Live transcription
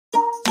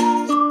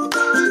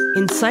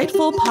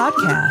Insightful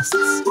podcasts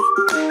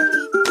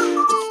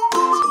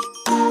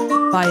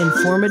by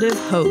informative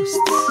hosts.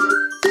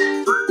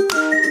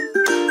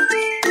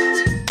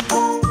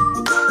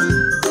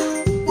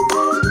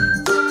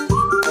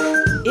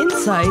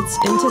 Insights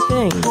into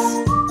Things,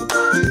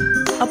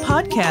 a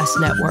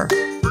podcast network.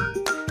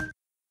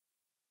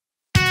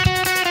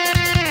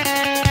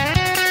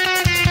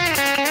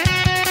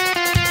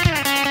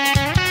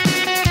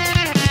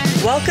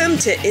 Welcome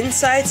to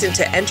Insights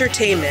into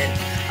Entertainment,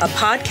 a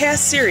podcast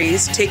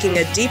series taking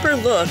a deeper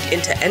look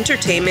into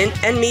entertainment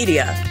and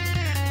media.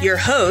 Your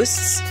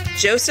hosts,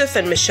 Joseph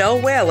and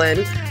Michelle Whalen,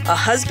 a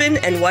husband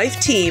and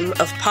wife team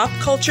of pop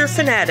culture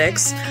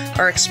fanatics,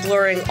 are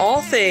exploring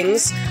all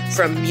things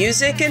from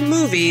music and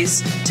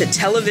movies to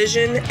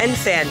television and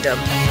fandom.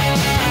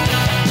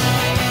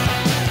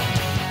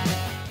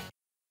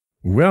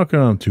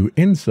 Welcome to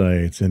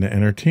Insights into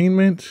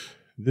Entertainment.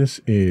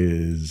 This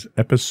is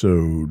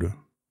episode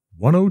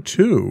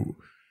 102,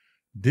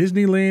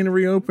 Disneyland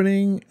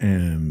reopening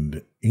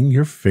and in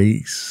your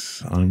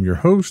face. I'm your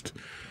host,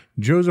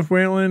 Joseph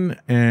Whalen,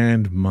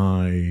 and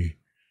my,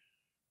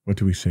 what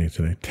do we say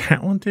today?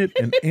 Talented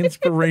and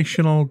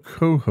inspirational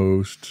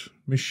co-host,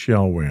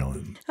 Michelle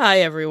Whalen. Hi,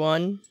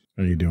 everyone.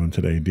 How are you doing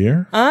today,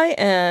 dear? I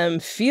am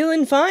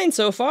feeling fine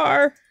so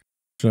far.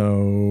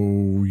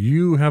 So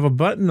you have a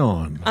button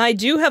on. I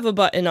do have a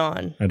button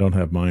on. I don't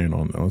have mine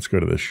on, though. Let's go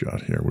to this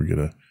shot here. We'll get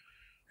a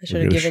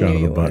shot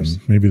of the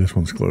button. Maybe this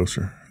one's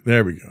closer.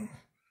 There we go.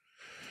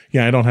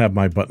 Yeah, I don't have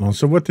my button on.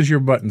 So what does your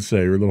button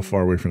say? You're a little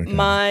far away from the camera.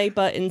 My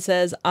button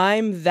says,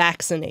 I'm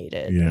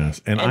vaccinated. Yes,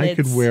 and I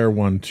could wear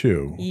one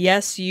too.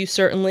 Yes, you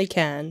certainly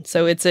can.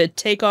 So it's a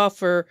takeoff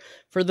for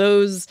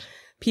those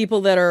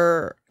people that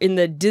are in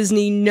the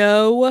Disney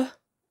know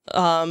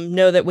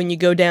that when you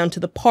go down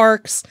to the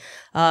parks,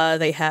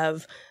 they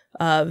have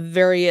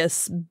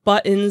various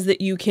buttons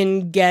that you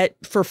can get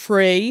for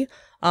free.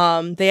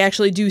 They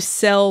actually do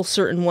sell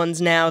certain ones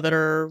now that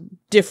are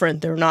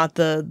different. They're not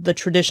the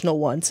traditional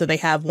ones. So they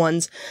have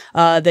ones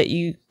that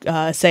you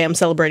say, I'm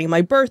celebrating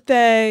my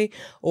birthday,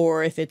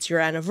 or if it's your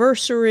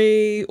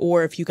anniversary,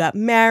 or if you got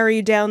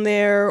married down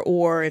there,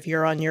 or if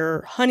you're on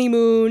your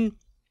honeymoon.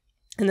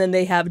 And then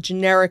they have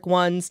generic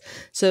ones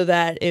so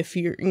that if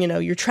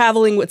you're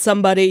traveling with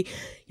somebody,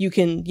 you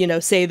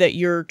can, say that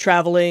you're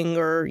traveling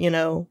or,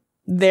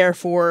 there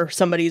for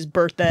somebody's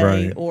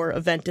birthday or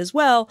event as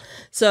well.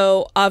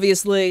 So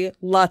obviously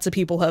lots of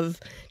people have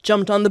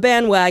jumped on the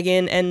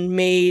bandwagon and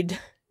made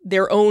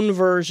their own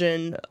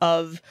version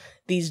of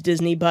these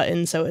Disney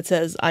buttons. So it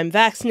says, I'm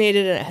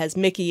vaccinated, and it has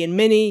Mickey and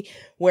Minnie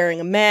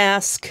wearing a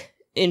mask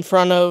in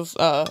front of,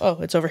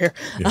 it's over here,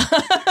 yeah.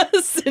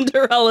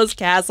 Cinderella's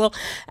castle.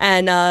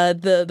 And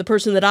the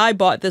person that I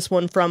bought this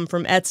one from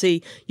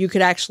Etsy, you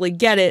could actually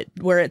get it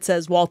where it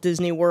says Walt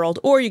Disney World,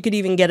 or you could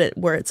even get it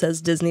where it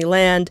says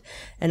Disneyland.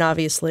 And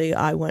obviously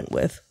I went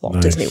with Walt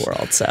Disney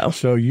World.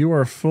 So you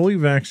are fully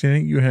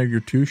vaccinated. You have your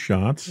 2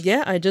 shots.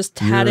 Yeah, I just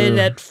had it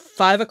at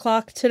 5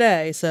 o'clock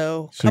today.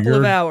 So a couple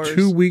of hours.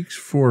 2 weeks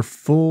for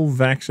full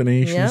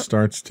vaccination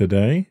starts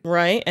today.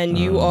 Right. And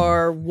you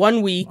are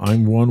 1 week.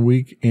 I'm 1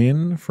 week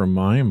in from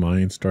mine.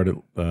 Mine started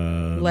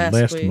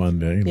last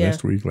Monday.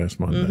 Last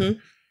Monday. Mm-hmm.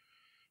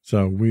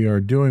 So we are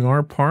doing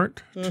our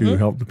part to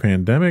help the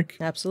pandemic.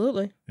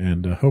 Absolutely.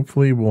 And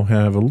hopefully we'll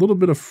have a little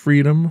bit of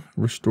freedom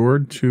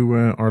restored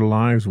to our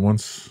lives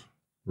once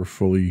we're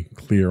fully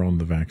clear on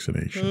the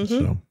vaccination.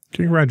 So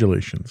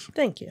congratulations.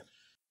 Thank you.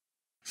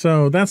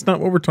 So that's not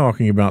what we're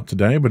talking about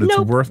today, but it's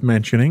worth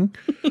mentioning.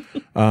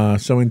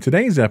 So in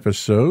today's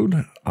episode,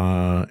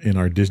 in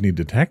our Disney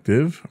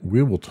Detective,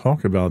 we will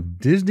talk about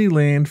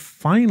Disneyland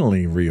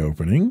finally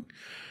reopening.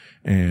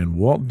 And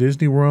Walt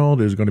Disney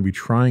World is going to be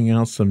trying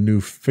out some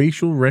new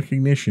facial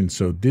recognition.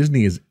 So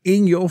Disney is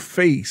in your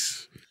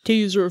face.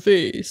 Teaser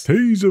face.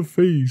 Teaser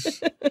face.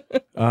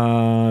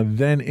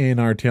 Then in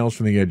our Tales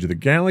from the Edge of the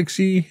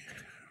Galaxy,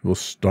 will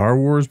Star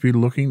Wars be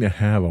looking to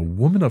have a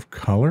woman of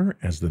color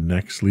as the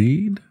next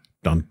lead?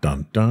 Dun,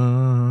 dun,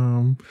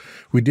 dun.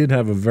 We did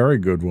have a very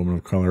good woman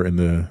of color in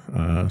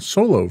the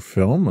Solo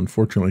film.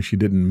 Unfortunately, she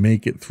didn't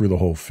make it through the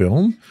whole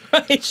film.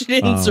 Right, she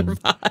didn't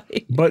survive.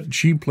 But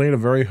she played a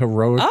very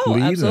heroic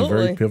lead and a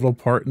very pivotal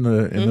part in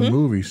the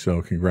movie.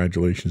 So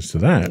congratulations to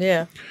that.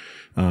 Yeah.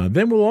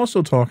 Then we'll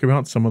also talk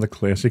about some of the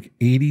classic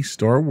 80s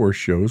Star Wars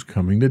shows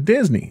coming to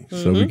Disney.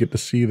 So we get to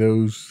see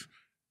those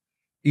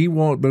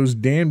those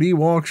damned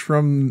Ewoks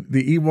from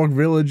the Ewok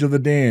village of the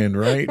Dan,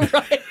 right?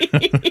 Right.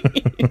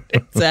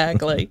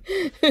 Exactly.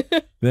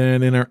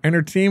 Then in our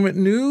entertainment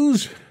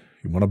news,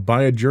 you want to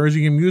buy a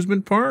Jersey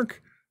amusement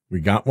park?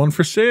 We got one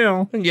for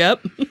sale.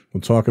 Yep.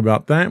 We'll talk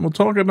about that. We'll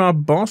talk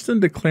about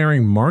Boston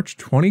declaring March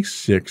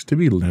 26th to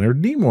be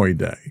Leonard Nimoy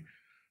Day,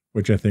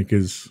 which I think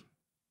is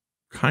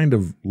kind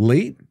of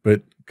late,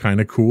 but kind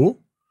of cool.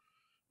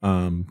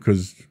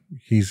 Because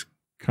he's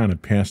kind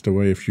of passed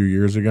away a few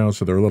years ago,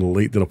 so they're a little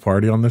late to the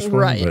party on this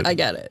one. Right, I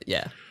get it,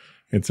 yeah.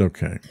 It's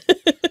okay.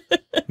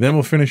 Then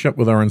we'll finish up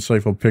with our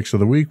insightful picks of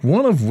the week,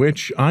 one of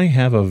which I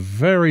have a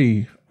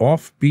very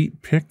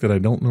offbeat pick that I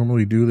don't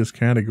normally do this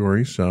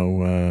category.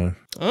 So,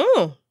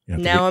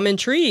 now I'm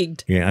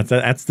intrigued. Yeah,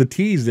 that's the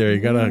tease there.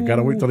 You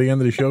gotta wait till the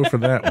end of the show for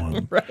that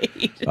one.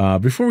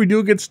 Right. Before we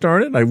do get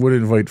started, I would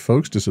invite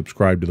folks to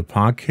subscribe to the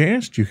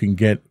podcast. You can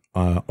get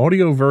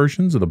audio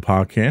versions of the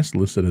podcast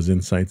listed as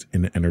Insights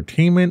into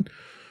Entertainment.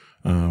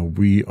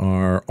 We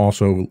are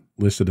also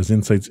listed as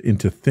Insights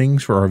into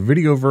Things for our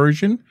video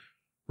version.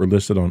 We're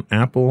listed on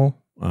Apple,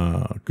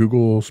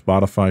 Google,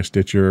 Spotify,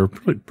 Stitcher,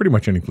 pretty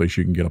much any place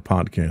you can get a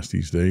podcast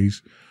these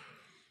days.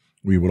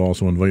 We would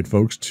also invite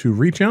folks to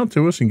reach out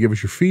to us and give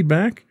us your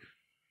feedback.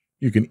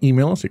 You can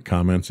email us at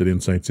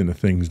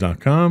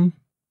comments@insightsintothings.com.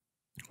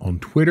 On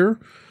Twitter,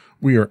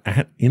 we are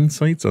at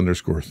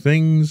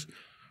insights_things.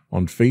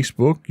 On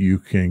Facebook, you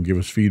can give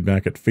us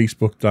feedback at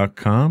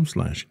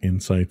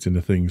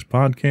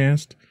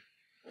facebook.com/insightsintothingspodcast.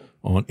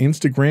 On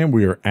Instagram,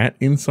 we are at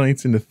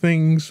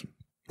insightsintothings,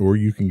 or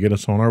you can get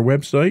us on our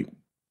website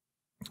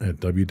at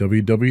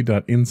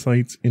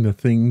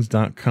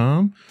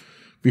www.insightsintothings.com.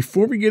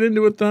 Before we get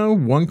into it, though,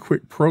 one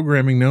quick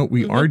programming note.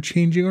 We are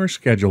changing our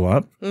schedule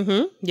up.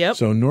 Yep.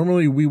 So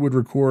normally we would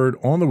record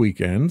on the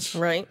weekends.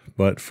 Right.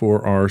 But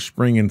for our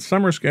spring and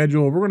summer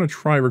schedule, we're going to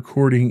try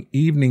recording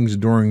evenings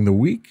during the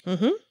week.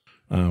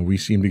 We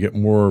seem to get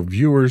more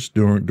viewers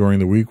during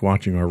the week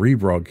watching our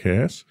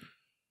rebroadcasts.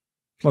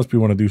 Plus, we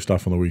want to do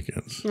stuff on the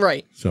weekends.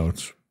 Right. So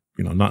it's,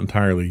 not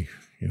entirely,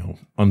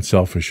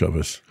 unselfish of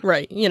us.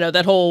 Right.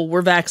 That whole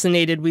we're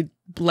vaccinated, we'd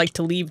like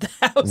to leave the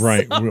house.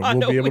 Right.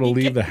 We'll be able to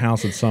leave the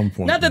house at some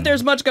point. Not that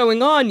there's much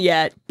going on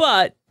yet,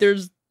 but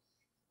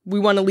we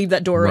want to leave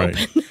that door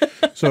open.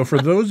 So for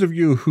those of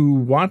you who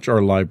watch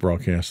our live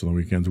broadcasts on the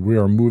weekends, we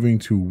are moving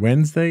to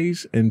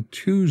Wednesdays and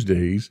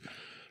Tuesdays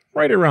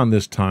right around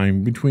this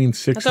time between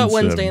 6 and 7. I thought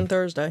Wednesday and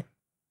Thursday.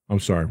 I'm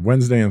sorry,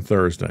 Wednesday and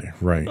Thursday.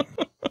 Right.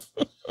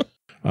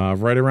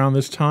 Right around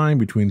this time,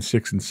 between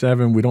 6 and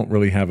 7, we don't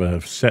really have a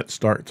set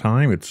start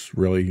time. It's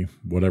really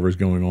whatever's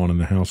going on in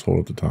the household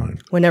at the time.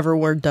 Whenever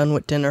we're done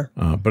with dinner.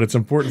 But it's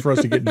important for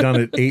us to get done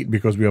at 8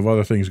 because we have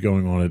other things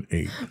going on at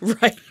 8.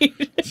 Right.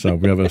 So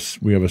we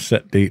have a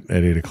set date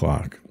at 8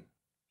 o'clock.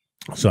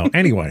 So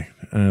anyway,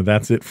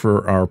 that's it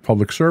for our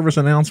public service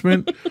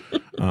announcement.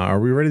 Are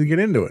we ready to get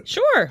into it?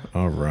 Sure.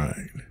 All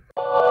right.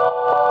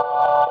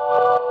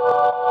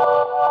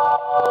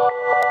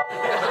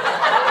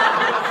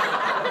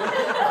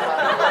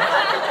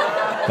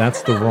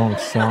 That's the wrong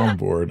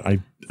soundboard.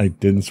 I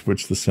didn't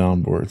switch the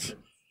soundboards.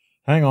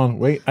 Hang on.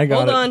 Wait, I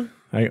got it. Hold on.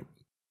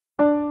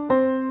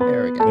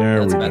 There we go.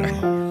 That's better.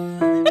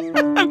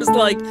 I was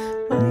like,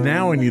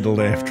 now I need a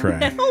laugh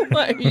track.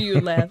 why are you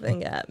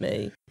laughing at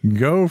me?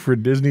 Go for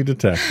Disney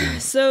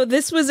Detective. So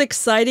this was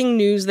exciting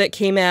news that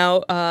came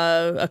out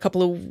I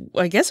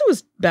guess it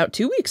was about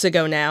 2 weeks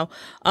ago now,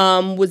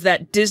 was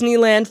that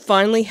Disneyland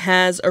finally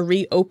has a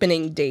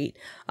reopening date.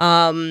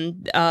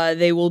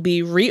 They will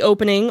be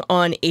reopening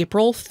on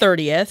April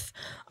 30th.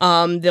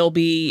 They'll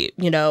be,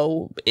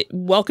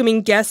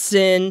 welcoming guests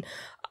in.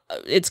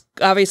 It's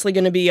obviously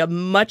going to be a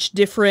much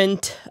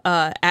different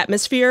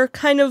atmosphere,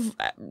 kind of,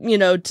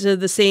 to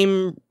the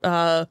same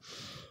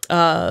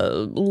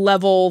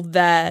level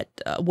that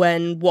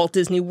when Walt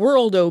Disney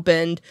World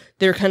opened,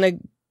 they're kind of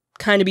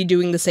be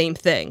doing the same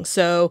thing.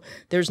 So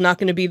there's not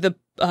going to be the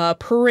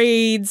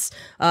parades.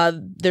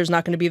 There's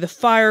not going to be the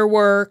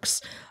fireworks.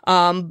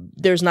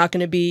 There's not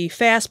going to be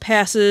fast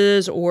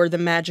passes or the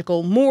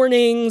magical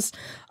mornings.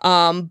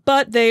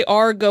 But they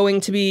are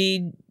going to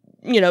be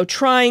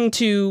trying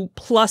to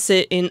plus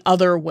it in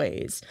other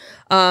ways.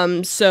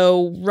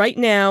 So right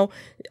now,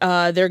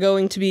 they're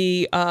going to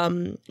be,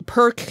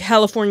 per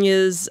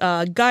California's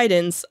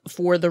guidance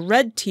for the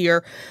red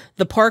tier,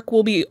 the park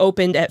will be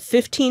opened at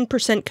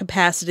 15%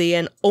 capacity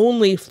and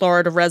only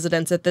Florida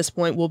residents at this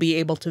point will be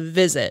able to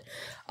visit.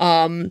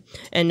 And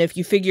if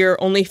you figure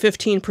only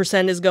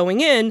 15% is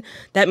going in,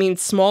 that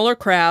means smaller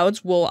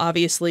crowds will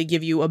obviously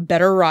give you a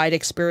better ride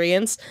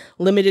experience,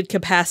 limited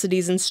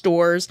capacities in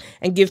stores,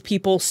 and give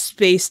people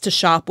space to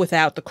shop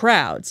without the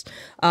crowds.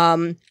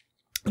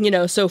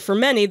 So for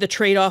many, the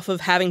trade-off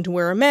of having to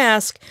wear a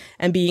mask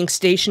and being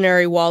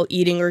stationary while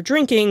eating or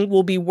drinking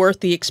will be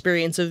worth the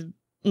experience of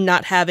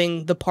not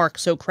having the park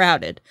so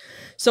crowded.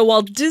 So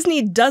while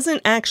Disney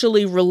doesn't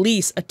actually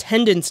release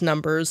attendance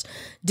numbers,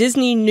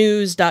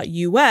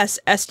 DisneyNews.us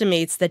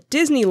estimates that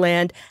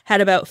Disneyland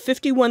had about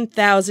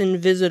 51,000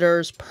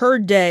 visitors per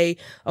day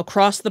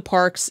across the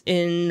parks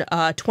in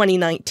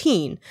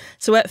 2019.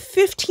 So at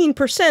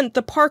 15%,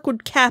 the park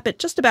would cap at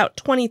just about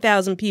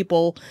 20,000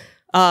 people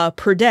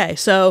per day.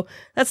 So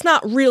that's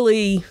not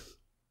really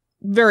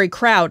very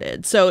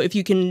crowded. So if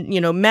you can,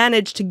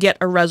 manage to get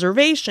a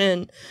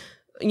reservation,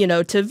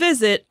 to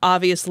visit,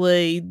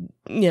 obviously,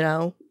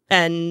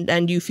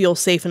 and you feel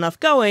safe enough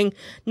going,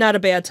 not a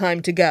bad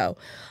time to go.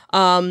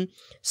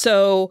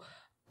 So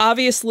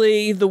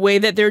Obviously, the way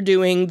that they're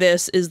doing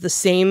this is the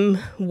same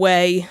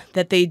way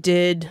that they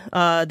did,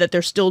 that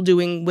they're still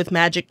doing with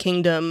Magic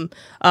Kingdom,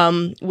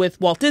 with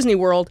Walt Disney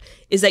World,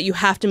 is that you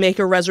have to make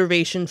a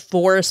reservation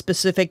for a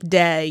specific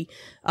day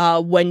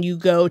when you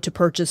go to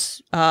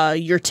purchase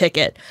your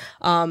ticket.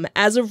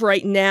 As of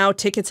right now,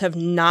 tickets have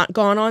not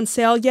gone on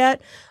sale yet,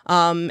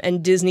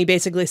 and Disney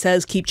basically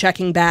says keep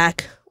checking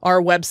back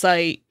our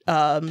website,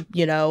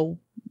 you know,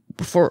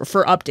 for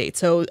updates.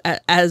 So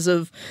as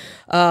of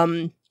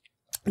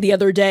the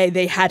other day,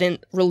 they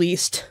hadn't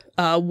released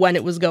when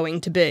it was going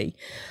to be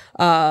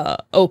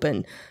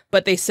open.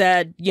 But they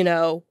said, you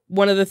know,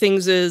 one of the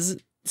things is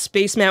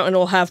Space Mountain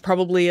will have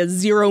probably a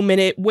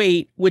 0-minute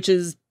wait, which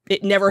is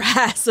it never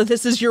has. So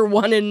this is your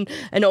one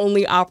and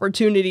only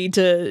opportunity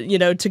to, you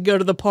know, to go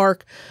to the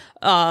park.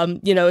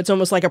 You know, it's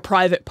almost like a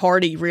private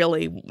party,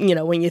 really, you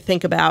know, when you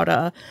think about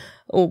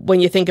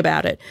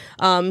it.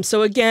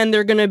 So again,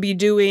 they're going to be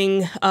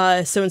doing,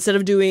 so instead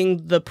of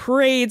doing the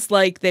parades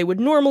like they would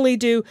normally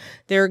do,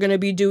 they're going to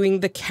be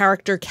doing the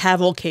character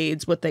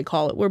cavalcades, what they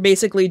call it, where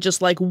basically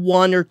just like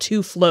 1 or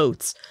 2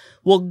 floats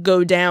will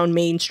go down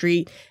Main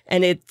Street,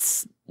 and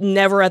it's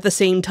never at the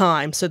same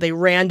time. So they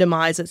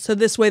randomize it. So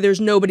this way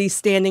there's nobody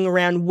standing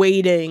around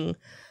waiting,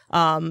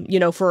 you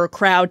know, for a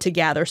crowd to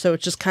gather. So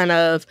it's just kind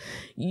of,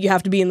 you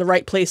have to be in the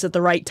right place at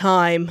the right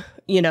time,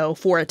 you know,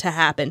 for it to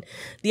happen.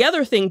 The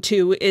other thing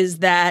too is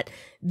that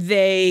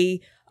they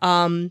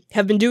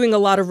have been doing a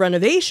lot of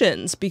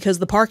renovations because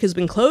the park has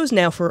been closed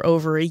now for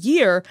over a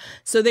year.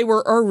 So they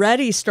were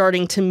already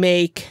starting to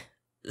make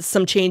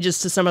some changes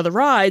to some of the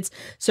rides.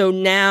 So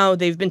now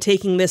they've been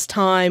taking this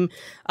time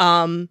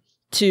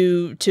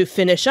to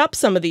finish up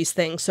some of these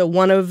things. So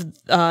one of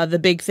the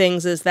big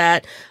things is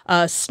that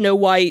Snow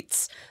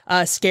White's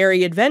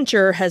Scary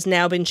Adventure has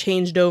now been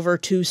changed over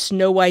to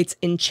Snow White's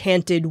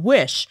Enchanted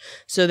Wish.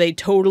 So they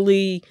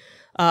totally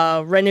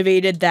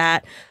renovated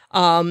that.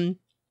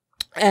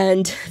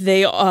 And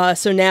they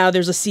so now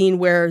there's a scene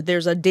where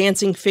there's a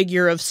dancing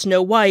figure of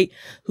Snow White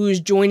who's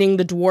joining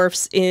the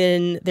dwarfs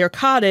in their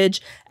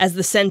cottage as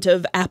the scent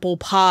of apple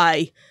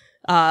pie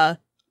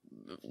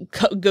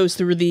goes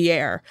through the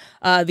air.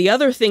 The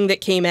other thing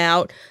that came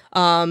out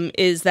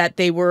is that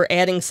they were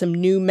adding some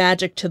new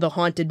magic to the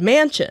Haunted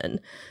Mansion.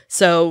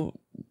 So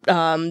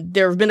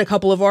there have been a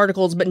couple of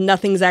articles, but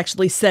nothing's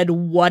actually said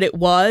what it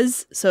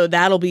was. So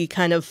that'll be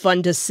kind of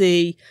fun to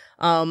see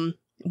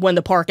when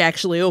the park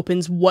actually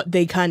opens, what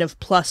they kind of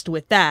plussed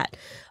with that.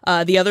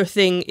 The other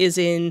thing is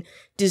in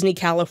Disney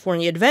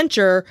California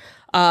Adventure,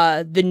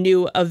 the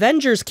new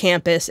Avengers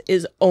campus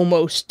is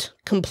almost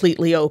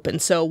completely open.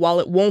 So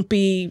while it won't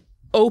be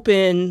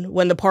open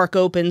when the park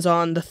opens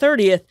on the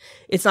 30th,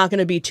 it's not going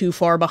to be too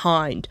far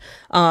behind.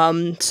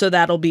 So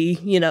that'll be,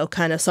 you know,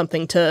 kind of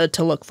something to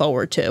look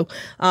forward to.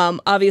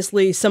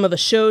 Obviously, some of the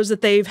shows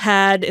that they've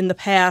had in the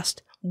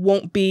past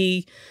won't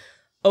be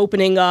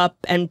opening up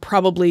and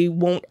probably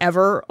won't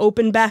ever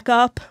open back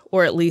up,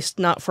 or at least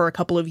not for a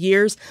couple of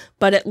years.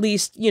 But at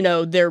least, you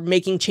know, they're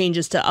making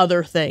changes to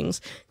other things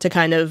to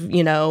kind of,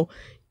 you know,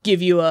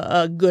 give you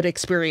a good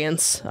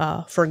experience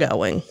for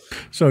going.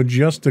 So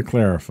just to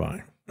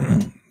clarify,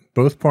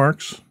 both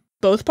parks?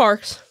 Both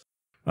parks.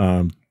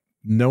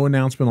 No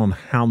announcement on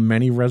how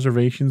many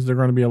reservations they're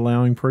going to be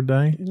allowing per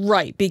day?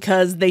 Right,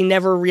 because they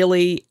never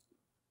really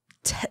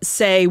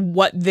say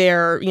what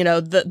their, you know,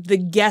 the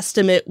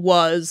guesstimate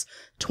was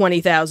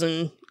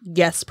 20,000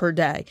 guests per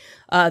day.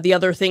 The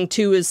other thing,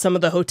 too, is some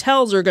of the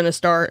hotels are going to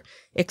start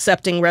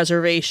accepting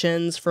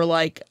reservations for,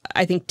 like,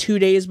 I think 2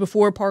 days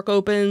before park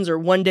opens or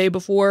 1 day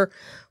before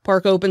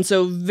park opens.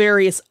 So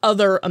various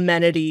other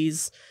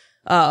amenities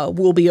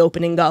will be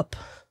opening up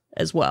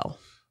as well.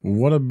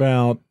 What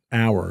about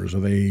hours? Are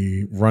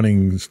they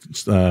running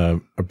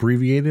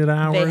abbreviated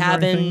hours? They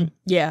haven't,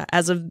 yeah,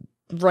 as of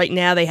right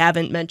now, they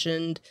haven't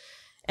mentioned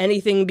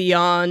anything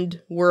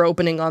beyond we're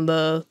opening on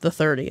the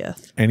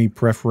 30th. Any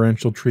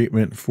preferential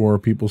treatment for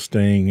people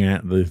staying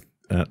at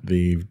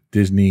the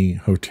Disney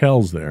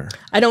hotels there?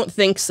 I don't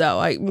think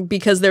so.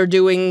 Because they're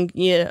doing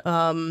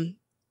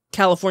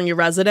California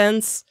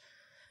residents.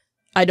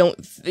 I don't,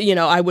 you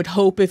know, I would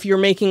hope if you're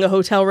making a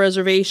hotel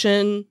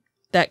reservation,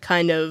 that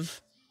kind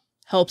of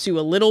helps you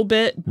a little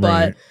bit.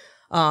 But,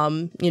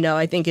 right. You know,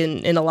 I think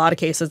in a lot of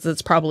cases,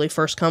 it's probably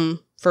first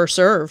come, first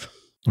serve.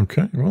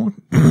 Okay. Well,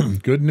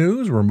 good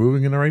news. We're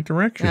moving in the right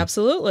direction.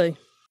 Absolutely.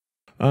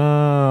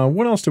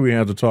 What else do we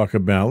have to talk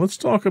about? Let's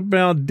talk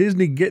about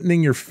Disney getting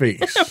in your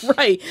face.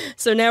 Right.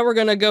 So now we're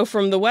going to go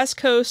from the West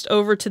Coast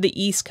over to the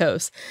East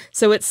Coast.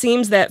 So it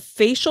seems that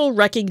facial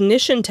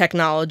recognition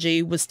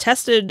technology was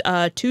tested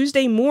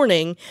Tuesday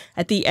morning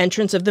at the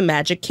entrance of the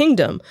Magic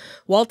Kingdom.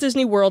 Walt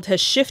Disney World has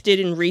shifted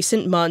in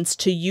recent months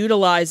to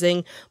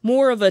utilizing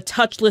more of a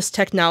touchless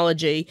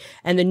technology,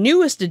 and the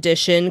newest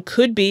addition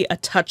could be a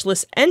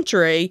touchless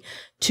entry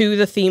to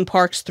the theme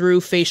parks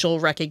through facial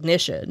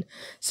recognition.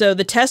 So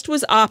the test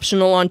was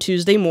optional on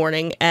Tuesday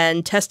morning,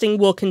 and testing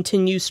will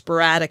continue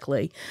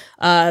sporadically.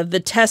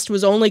 The test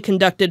was only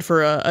conducted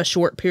for a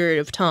short period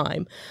of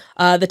time.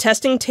 The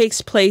testing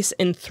takes place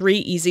in 3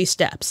 easy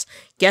steps.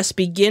 Guests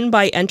begin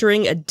by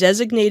entering a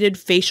designated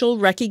facial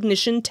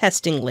recognition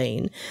testing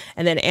lane,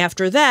 and then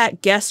after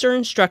that, guests are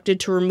instructed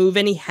to remove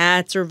any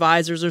hats or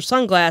visors or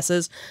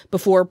sunglasses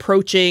before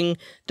approaching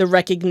the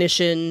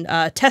recognition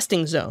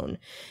testing zone.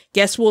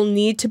 Guests will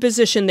need to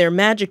position their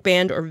magic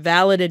band or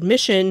valid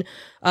admission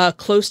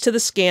close to the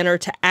scanner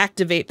to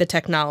activate the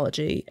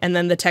technology, and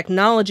then the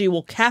technology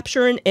will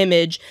capture an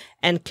image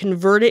and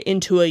convert it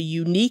into a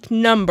unique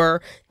number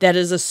that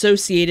is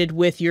associated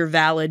with your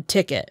valid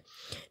ticket.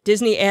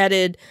 Disney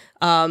added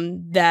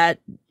that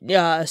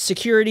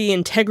security,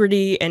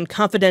 integrity, and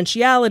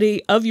confidentiality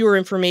of your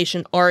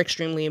information are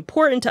extremely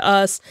important to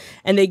us,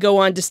 and they go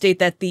on to state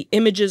that the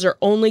images are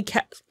only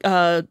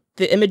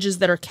the images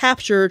that are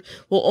captured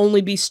will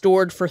only be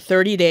stored for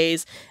 30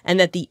 days, and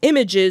that the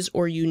images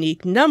or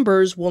unique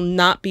numbers will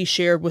not be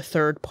shared with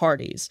third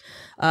parties.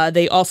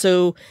 They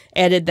also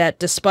added that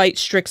despite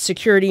strict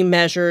security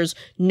measures,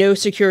 no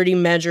security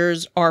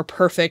measures are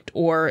perfect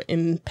or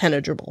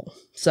impenetrable.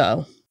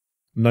 So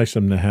nice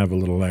of them to have a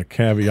little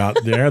caveat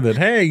there that,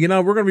 hey,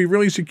 we're going to be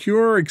really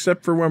secure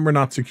except for when we're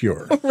not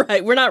secure.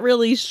 Right. We're not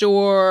really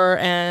sure.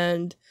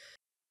 And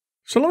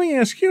so let me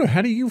ask you,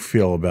 how do you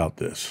feel about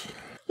this?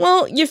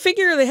 Well, you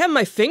figure they have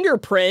my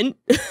fingerprint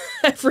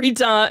every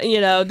time,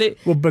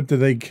 Well, but do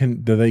they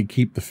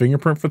keep the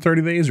fingerprint for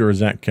 30 days, or is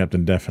that kept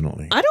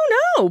indefinitely? I don't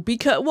know,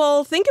 because,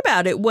 well, think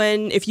about it.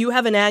 If you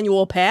have an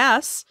annual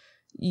pass,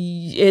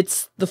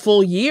 it's the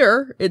full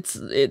year. It's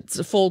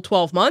a full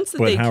 12 months that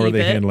they keep it. But how are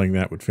they handling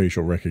that with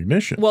facial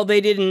recognition? Well,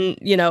 they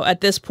didn't,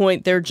 at this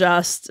point, they're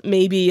just,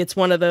 maybe it's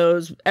one of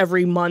those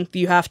every month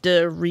you have to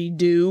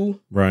redo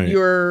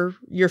your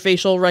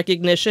facial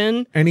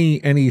recognition.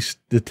 Any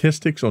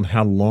statistics on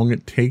how long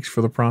it takes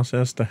for the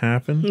process to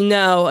happen?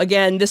 No.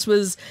 Again, this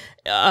was,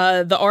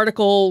 the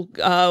article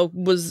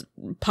was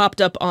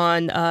popped up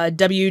on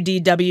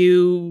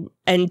wdwnt.com.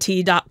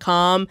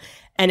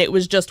 And it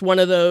was just one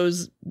of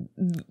those,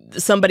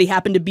 somebody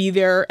happened to be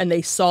there and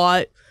they saw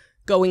it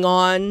going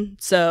on.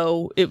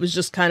 So it was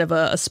just kind of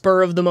a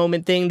spur of the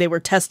moment thing. They were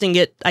testing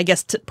it, I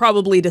guess,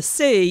 probably to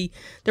see.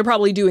 They're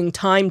probably doing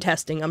time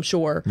testing, I'm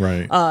sure.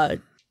 Right.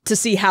 To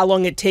see how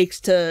long it takes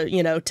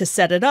to, to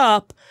set it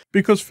up.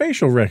 Because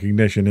facial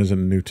recognition isn't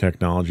a new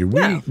technology.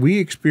 We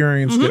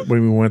experienced it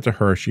when we went to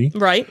Hershey.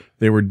 Right.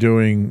 They were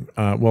doing,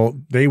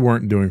 they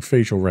weren't doing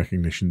facial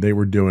recognition. They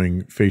were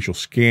doing facial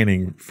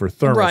scanning for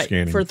thermal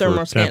scanning. For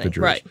thermal scanning,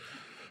 temperatures. right.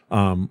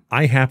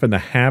 I happen to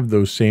have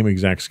those same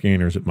exact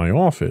scanners at my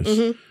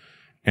office.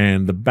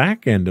 And the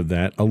back end of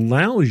that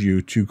allows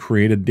you to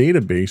create a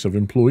database of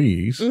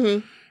employees.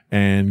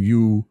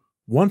 And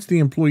once the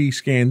employee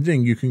scans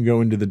in, you can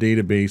go into the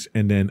database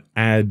and then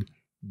add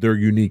their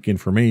unique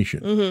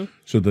information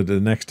so that the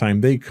next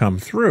time they come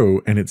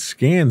through and it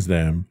scans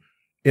them,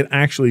 it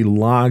actually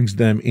logs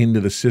them into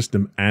the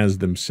system as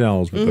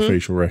themselves with the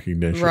facial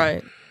recognition.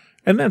 Right.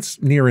 And that's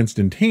near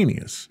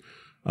instantaneous.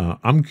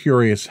 I'm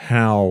curious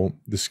how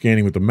the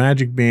scanning with the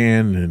magic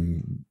band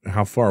and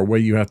how far away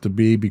you have to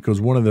be, because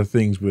one of the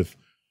things with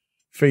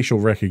facial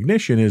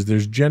recognition is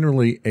there's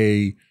generally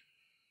a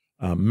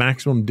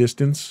maximum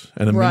distance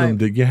and a minimum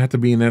that you have to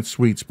be in that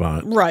sweet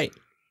spot. Right.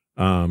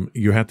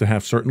 You have to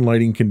have certain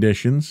lighting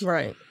conditions.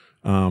 Right.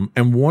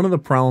 And one of the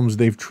problems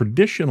they've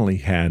traditionally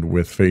had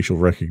with facial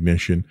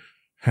recognition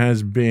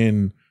has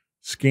been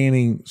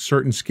scanning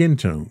certain skin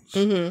tones.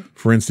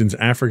 For instance,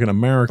 African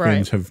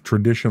Americans have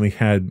traditionally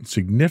had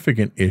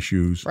significant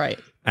issues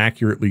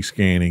accurately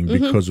scanning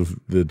because of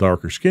the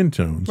darker skin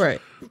tones.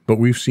 Right. But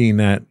we've seen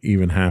that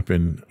even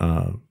happen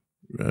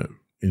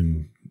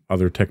in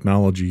other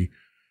technology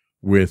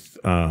with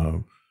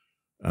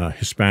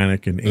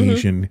Hispanic and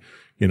Asian.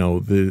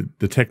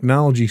 The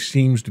technology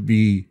seems to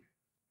be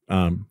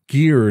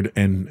geared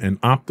and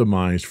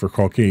optimized for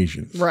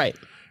Caucasians. Right.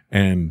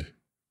 And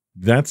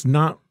that's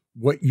not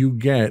what you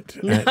get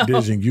at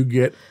Disney. You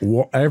get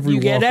every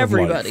You get walk of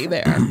everybody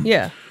life. there.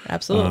 Yeah,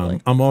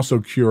 absolutely. I'm also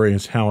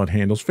curious how it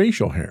handles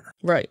facial hair.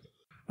 Right.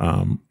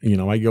 I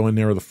go in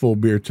there with a full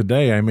beard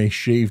today. I may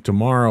shave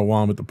tomorrow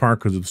while I'm at the park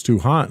because it's too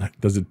hot.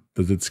 Does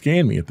it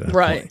scan me at that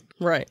point?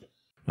 Right.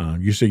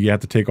 You say you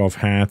have to take off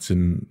hats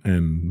and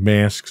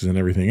masks and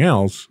everything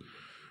else,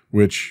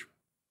 which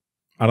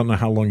I don't know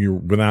how long you're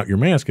without your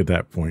mask at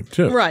that point,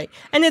 too. Right.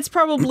 And it's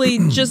probably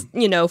just,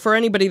 for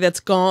anybody that's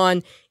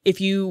gone, if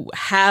you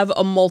have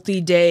a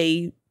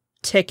multi-day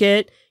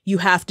ticket, you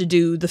have to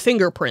do the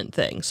fingerprint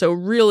thing. So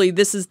really,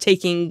 this is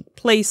taking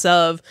place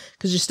of,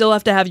 because you still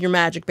have to have your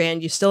magic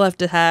band, you still have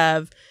to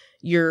have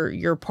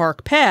your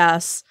park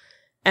pass,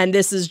 and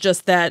this is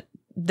just that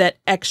that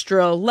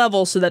extra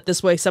level so that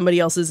this way somebody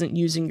else isn't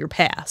using your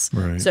pass.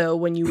 Right. So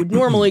when you would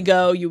normally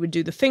go, you would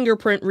do the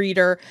fingerprint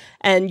reader,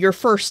 and your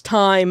first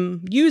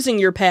time using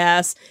your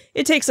pass,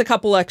 it takes a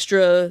couple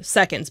extra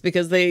seconds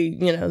because they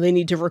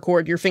need to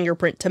record your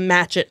fingerprint to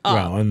match it up.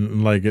 Well,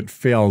 and like it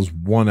fails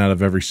 1 out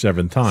of every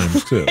 7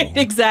 times too.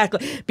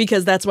 Exactly.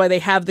 Because that's why they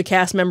have the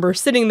cast member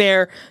sitting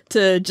there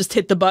to just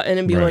hit the button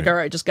and be like, all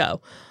right, just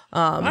go.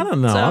 I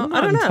don't know. I'm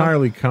not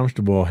entirely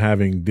comfortable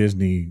having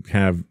Disney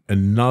have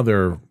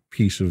another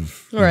piece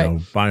of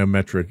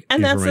biometric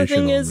and that's the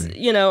thing is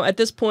me. At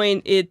this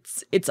point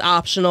it's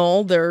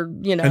optional. They're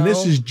and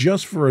this is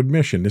just for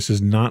admission. This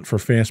is not for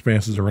fast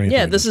passes or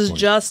anything. This is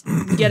just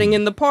getting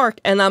in the park.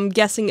 And I'm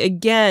guessing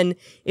again,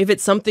 if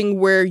it's something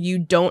where you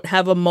don't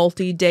have a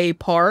multi-day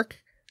park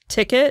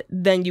ticket,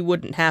 then you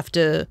wouldn't have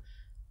to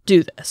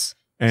do this.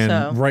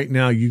 And right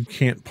now you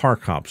can't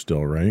park hop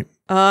still, right?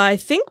 I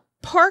think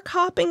park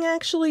hopping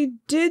actually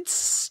did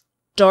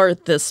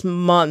start this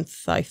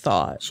month, I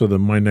thought. So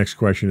then my next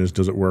question is,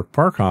 does it work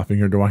park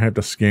hopping, or do I have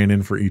to scan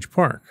in for each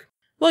park?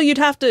 Well, you'd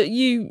have to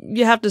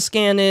you have to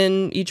scan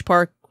in each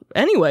park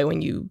anyway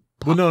when you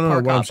no.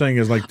 What I'm saying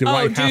is, like, do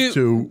I have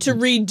to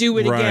redo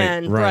it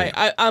again? Right.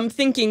 I'm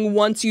thinking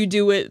once you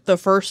do it the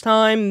first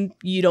time,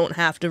 you don't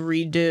have to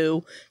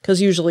redo,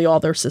 because usually all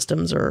their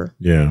systems are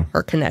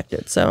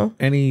connected. So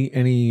any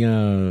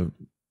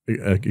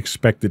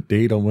expected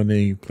date on when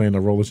they plan to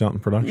roll this out in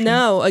production?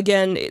 No,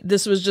 again,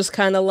 this was just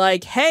kind of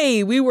like,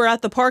 hey, we were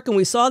at the park and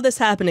we saw this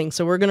happening,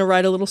 so we're going to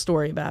write a little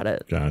story about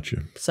it.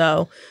 Gotcha.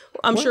 So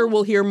I'm sure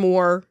we'll hear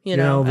more,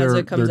 as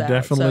it comes out. They're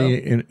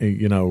definitely,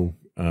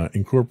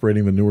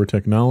 incorporating the newer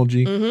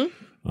technology.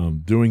 Mm-hmm.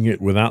 Doing it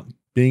without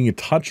being a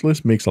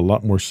touchless makes a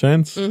lot more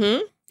sense.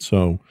 Mm-hmm.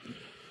 So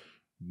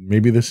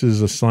maybe this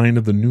is a sign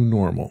of the new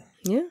normal.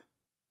 Yeah.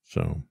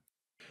 So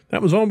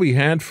that was all we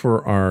had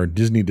for our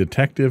Disney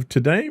Detective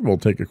today. We'll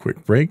take a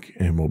quick break,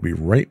 and we'll be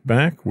right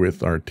back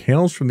with our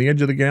Tales from the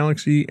Edge of the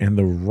Galaxy and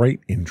the right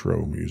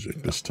intro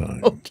music this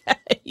time. Okay.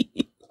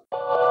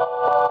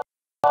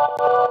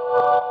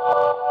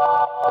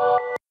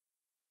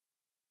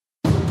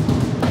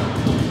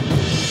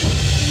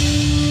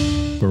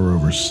 For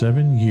over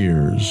 7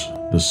 years,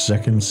 the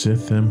Second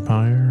Sith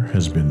Empire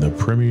has been the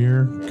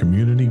premier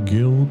community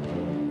guild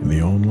in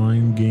the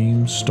online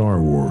game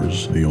Star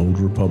Wars: The Old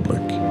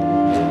Republic.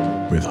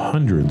 With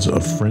hundreds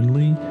of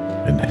friendly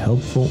and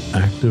helpful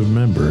active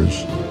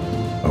members,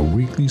 a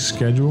weekly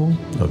schedule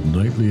of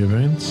nightly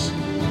events,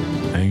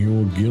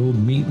 annual guild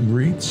meet and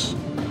greets,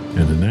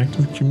 and an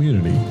active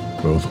community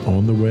both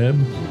on the web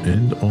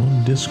and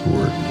on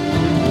Discord.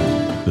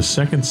 The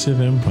Second Sith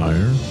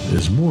Empire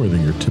is more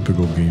than your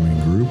typical gaming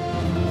group.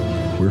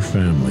 We're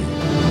family.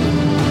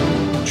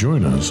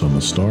 Join us on the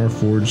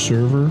Starforge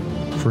server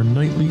for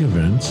nightly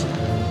events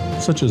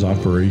such as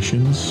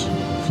operations,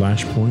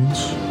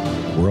 flashpoints,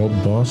 world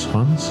boss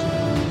hunts,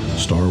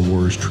 Star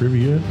Wars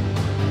trivia,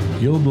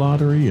 guild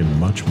lottery, and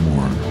much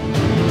more.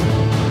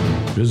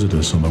 Visit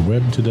us on the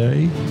web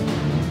today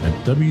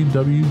at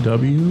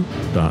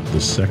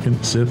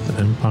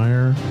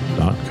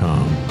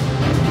www.thesecondsithempire.com.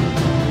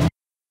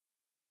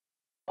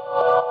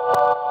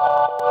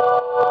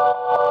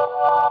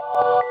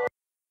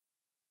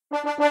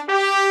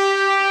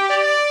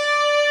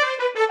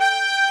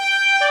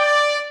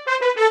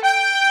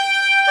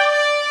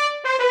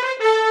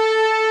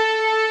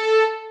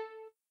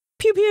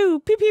 Pew,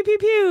 pew, pew, pew, pew,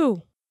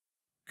 pew.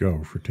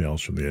 Go for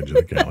Tales from the Edge of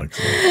the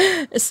Galaxy.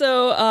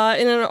 So,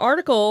 in an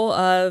article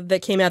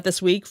that came out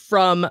this week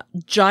from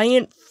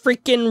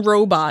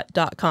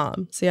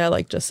giantfreakingrobot.com. See, I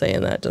like just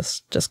saying that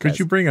just Could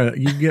you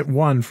you get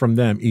one from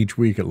them each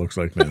week, it looks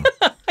like now.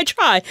 I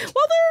try.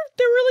 Well,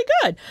 they're really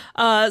good.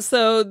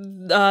 So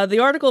the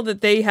article that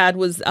they had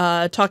was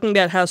talking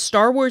about how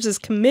Star Wars is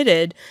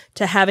committed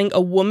to having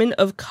a woman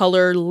of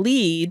color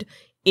lead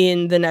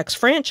in the next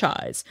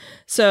franchise.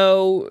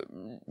 So,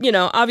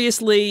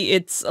 obviously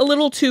it's a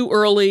little too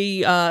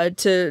early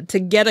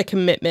to get a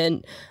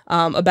commitment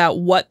about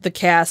what the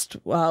cast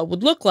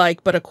would look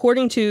like. But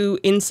according to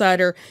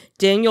insider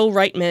Daniel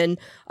Reitman,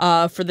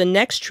 for the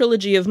next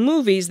trilogy of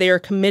movies, they are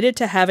committed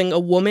to having a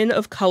woman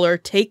of color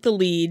take the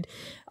lead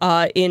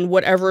in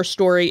whatever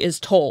story is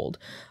told.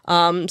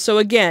 So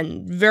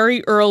again,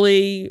 very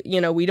early,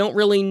 we don't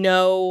really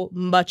know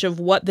much of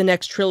what the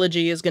next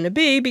trilogy is going to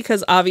be,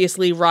 because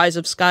obviously Rise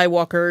of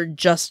Skywalker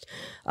just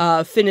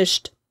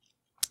finished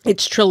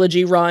its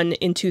trilogy run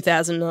in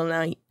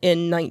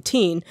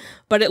 2019,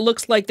 but it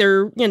looks like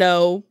they're,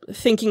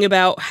 thinking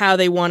about how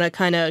they want to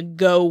kind of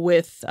go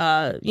with,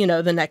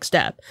 the next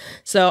step.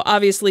 So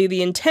obviously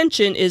the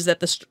intention is that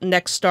the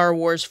next Star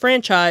Wars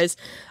franchise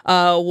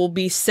will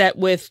be set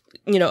with,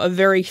 a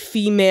very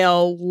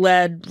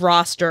female-led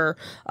roster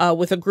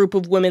with a group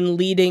of women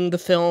leading the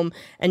film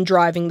and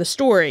driving the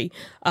story.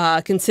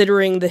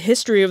 Considering the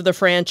history of the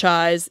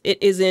franchise, it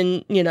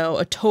isn't,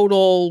 a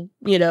total,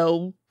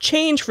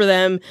 change for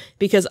them,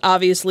 because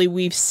obviously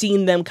we've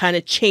seen them kind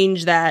of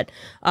change that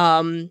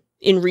in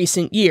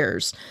recent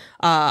years.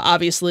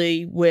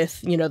 Obviously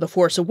with, The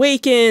Force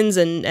Awakens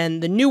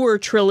and the newer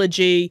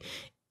trilogy,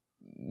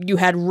 you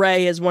had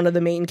Rey as one of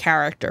the main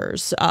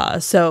characters.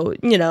 So,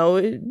 you know,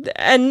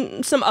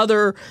 and some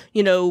other,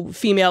 you know,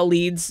 female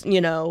leads,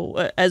 you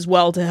know, as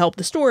well to help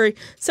the story.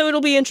 So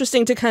it'll be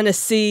interesting to kind of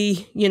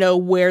see, you know,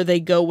 where they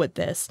go with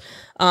this.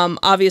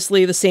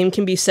 Obviously, the same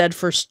can be said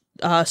for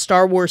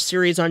Star Wars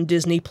series on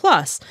Disney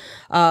Plus.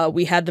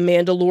 We had The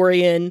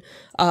Mandalorian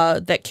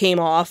that came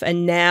off,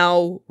 and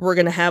now we're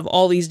going to have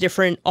all these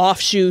different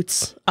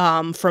offshoots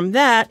from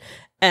that.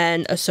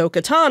 And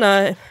Ahsoka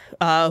Tano,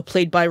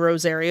 played by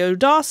Rosario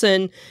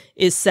Dawson,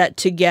 is set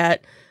to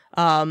get,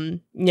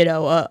 you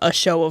know, a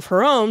show of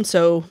her own.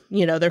 So,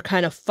 you know, they're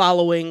kind of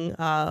following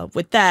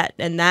with that.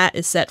 And that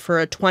is set for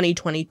a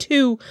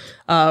 2022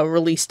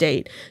 release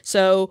date.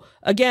 So,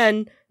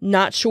 again,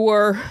 not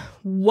sure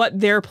what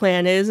their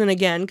plan is. And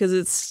again, because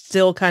it's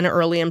still kind of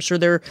early, I'm sure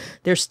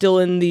they're still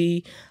in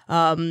the,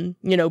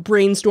 you know,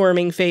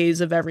 brainstorming phase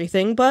of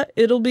everything. But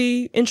it'll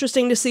be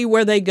interesting to see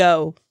where they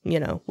go, you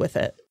know, with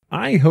it.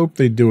 I hope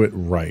they do it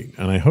right,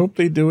 and I hope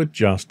they do it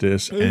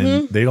justice,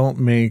 and they don't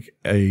make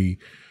a,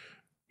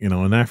 you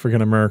know, an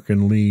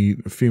African-American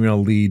lead, female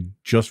lead,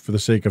 just for the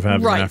sake of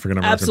having an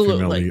African-American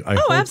female lead. I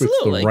hope it's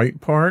the right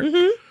part.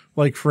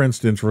 Like, for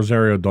instance,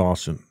 Rosario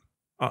Dawson.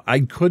 I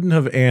couldn't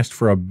have asked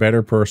for a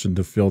better person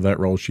to fill that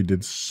role. She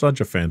did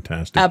such a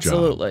fantastic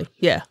job.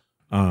 Yeah.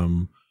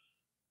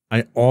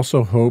 I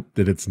also hope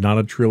that it's not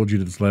a trilogy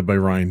that's led by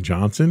Rian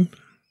Johnson.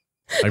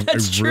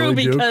 That's I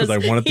really do, because I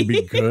want it to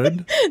be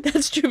good.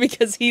 That's true,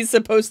 because he's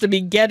supposed to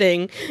be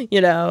getting, you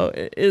know,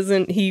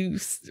 wasn't he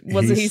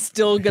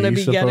still going to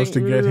be getting? He's supposed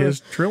to get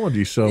his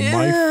trilogy, so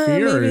my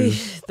fear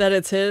is that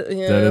it's his,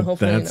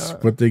 that's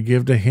not what they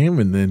give to him,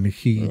 and then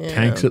he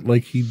tanks it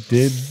like he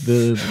did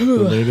the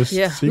latest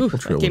sequel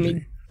trilogy. Gave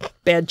me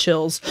bad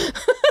chills.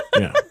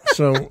 Yeah,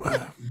 so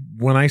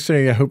when I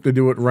say I hope they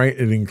do it right,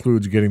 it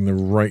includes getting the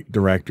right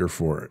director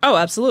for it. Oh,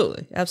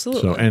 absolutely.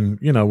 Absolutely. So, and,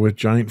 you know, with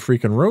Giant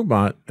Freaking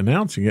Robot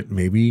announcing it,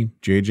 maybe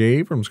J.J.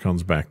 Abrams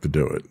comes back to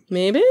do it.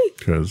 Maybe.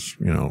 Because,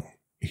 you know,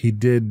 he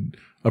did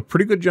a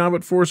pretty good job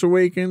at Force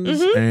Awakens,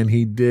 and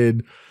he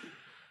did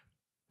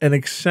an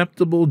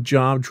acceptable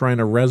job trying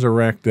to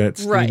resurrect that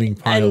steaming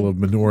pile of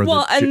manure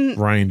that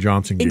Rian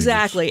Johnson gave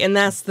Exactly. us. And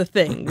that's the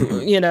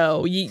thing. You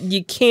know,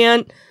 you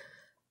can't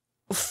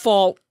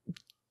fault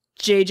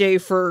JJ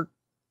for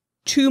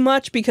too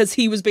much, because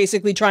he was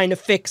basically trying to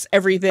fix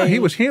everything. He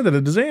was handed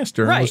a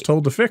disaster and was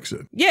told to fix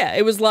it. Yeah,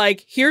 it was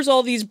like, here's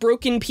all these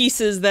broken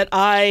pieces that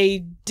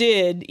I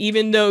did,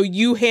 even though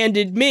you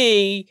handed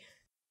me,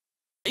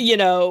 you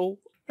know,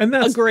 and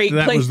that's, a great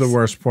that place. Was the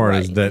worst part,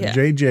 is that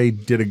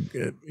JJ did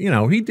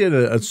he did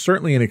a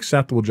certainly an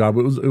acceptable job.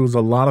 It was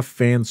a lot of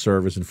fan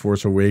service in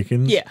Force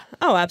Awakens. Yeah.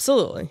 Oh,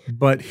 absolutely.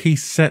 But he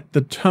set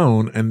the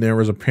tone, and there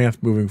was a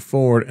path moving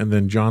forward, and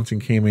then Johnson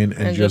came in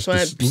and just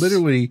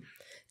literally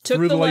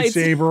threw the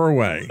lightsaber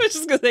away. I was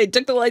just going to say,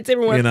 took the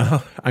lightsaber away. You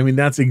know, I mean,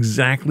 that's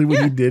exactly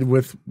what he did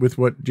with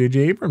what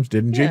J.J. Abrams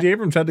did. And J.J.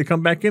 Abrams had to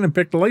come back in and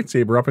pick the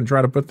lightsaber up and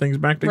try to put things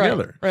back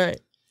together.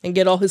 Right. And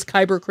get all his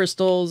kyber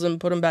crystals and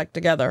put them back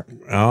together.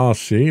 Oh,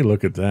 see,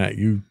 look at that.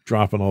 You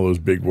dropping all those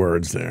big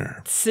words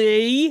there.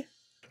 See?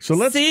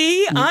 So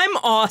I'm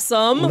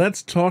awesome.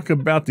 Let's talk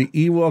about the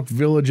Ewok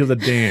Village of the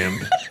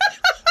Damned.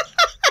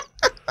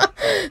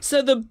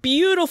 So the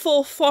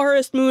beautiful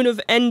forest moon of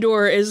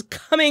Endor is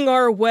coming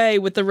our way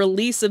with the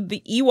release of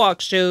the Ewok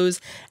shows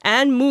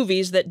and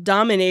movies that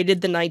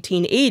dominated the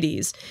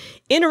 1980s.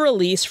 In a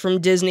release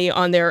from Disney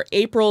on their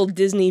April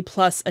Disney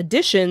Plus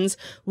editions,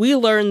 we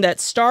learned that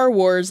Star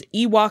Wars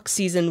Ewok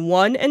Season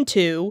 1 and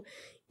 2,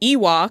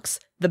 Ewoks,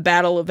 The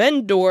Battle of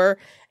Endor,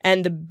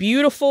 and the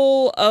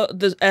beautiful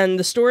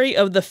the story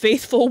of the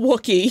faithful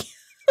Wookiee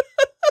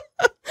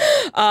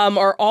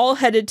are all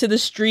headed to the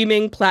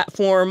streaming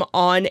platform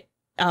on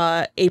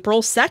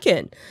April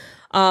 2nd.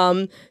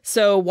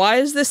 So why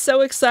is this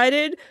so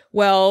excited?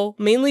 Well,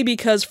 mainly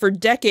because for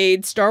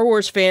decades, Star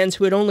Wars fans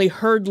who had only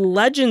heard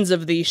legends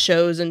of these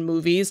shows and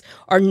movies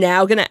are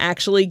now going to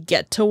actually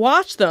get to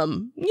watch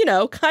them. You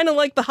know, kind of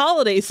like the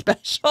holiday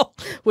special,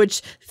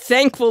 which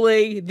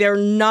thankfully they're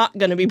not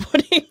going to be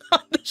putting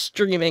on the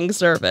streaming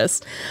service.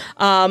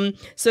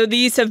 So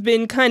these have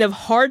been kind of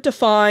hard to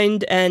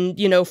find and,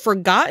 you know,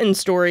 forgotten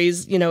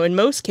stories, you know, in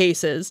most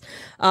cases.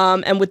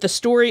 And with the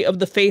story of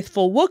the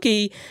faithful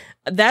Wookiee,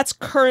 that's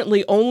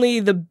currently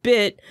only the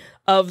bit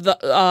of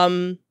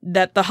the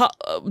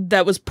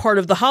that was part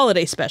of the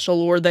holiday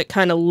special, or that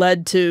kind of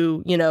led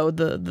to, you know,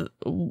 the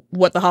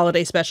what the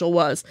holiday special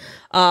was.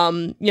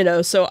 You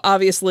know, so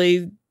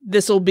obviously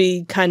this will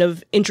be kind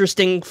of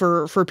interesting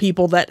for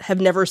people that have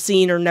never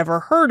seen or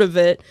never heard of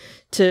it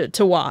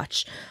to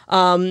watch.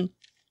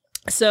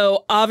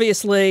 So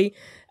obviously,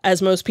 as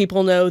most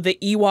people know, the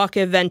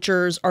Ewok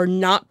adventures are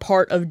not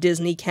part of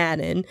Disney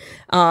canon.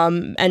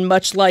 And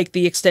much like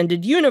the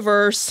extended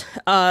universe,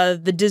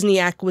 the Disney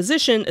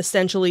acquisition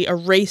essentially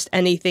erased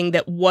anything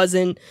that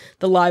wasn't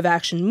the live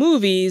action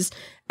movies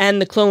and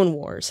the Clone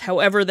Wars.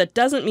 However, that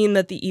doesn't mean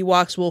that the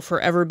Ewoks will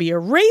forever be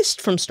erased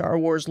from Star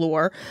Wars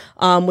lore.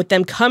 With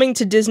them coming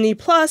to Disney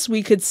Plus,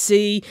 we could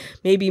see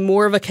maybe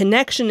more of a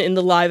connection in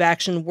the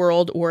live-action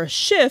world or a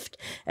shift,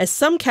 as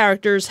some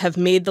characters have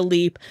made the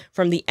leap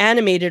from the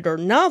animated or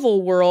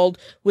novel world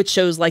with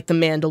shows like The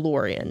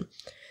Mandalorian.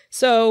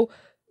 So,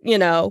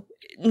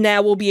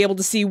 now we'll be able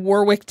to see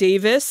Warwick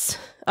Davis,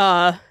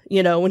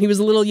 when he was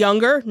a little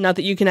younger. Not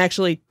that you can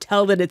actually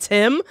tell that it's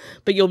him,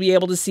 but you'll be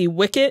able to see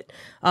Wicket,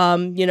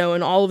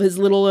 in all of his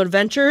little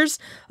adventures,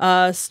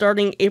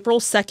 starting April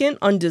 2nd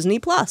on Disney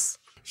Plus.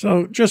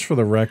 So, just for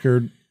the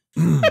record,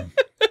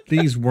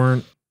 these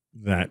weren't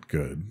that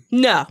good.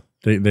 No.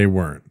 They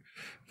weren't.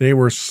 They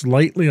were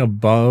slightly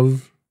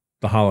above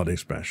the holiday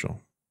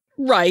special.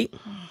 Right.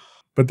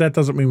 But that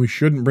doesn't mean we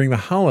shouldn't bring the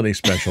holiday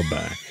special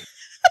back.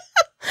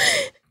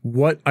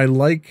 What I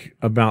like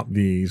about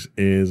these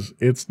is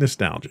it's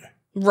nostalgia.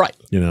 Right.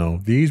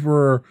 These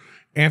were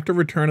after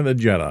Return of the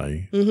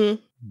Jedi. Mm-hmm.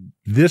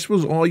 This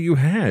was all you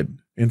had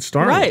in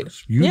Star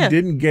Wars. You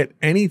didn't get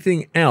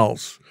anything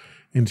else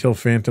until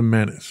Phantom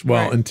Menace.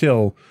 Well,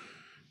 until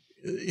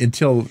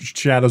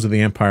Shadows of the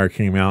Empire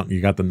came out, and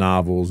you got the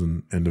novels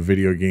and the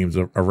video games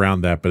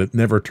around that, but it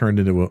never turned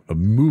into a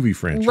movie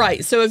franchise.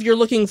 Right. So if you're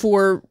looking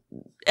for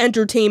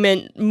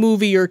entertainment,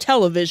 movie, or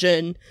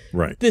television,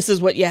 right, this is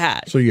what you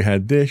had. So you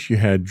had this, you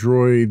had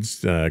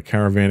droids,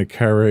 Caravan of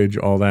Courage,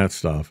 all that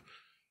stuff.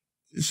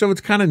 So it's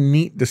kind of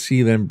neat to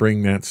see them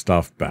bring that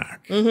stuff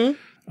back.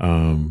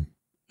 Mm-hmm.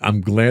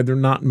 I'm glad they're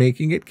not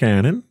making it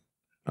canon,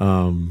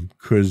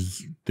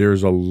 because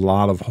there's a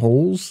lot of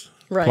holes,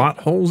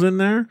 plot holes in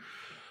there.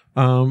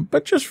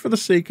 But just for the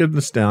sake of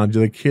nostalgia,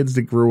 the kids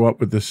that grew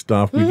up with this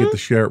stuff, we get to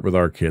share it with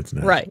our kids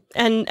now. Right.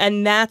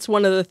 And that's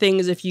one of the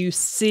things, if you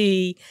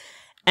see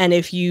and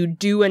if you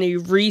do any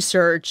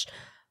research,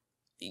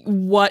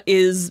 what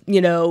is,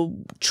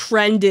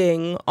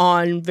 trending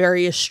on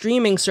various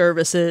streaming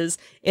services,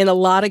 in a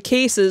lot of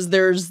cases,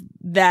 there's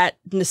that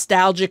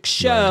nostalgic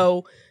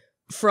show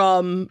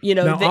from,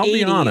 now, the 80s. I'll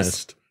be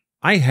honest.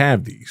 I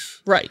have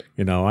these. Right.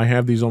 I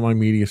have these on my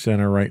media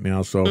center right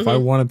now. So if I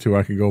wanted to,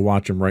 I could go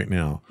watch them right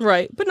now.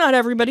 Right. But not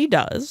everybody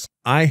does.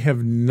 I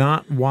have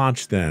not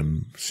watched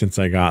them since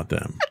I got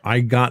them.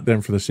 I got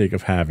them for the sake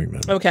of having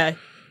them. Okay.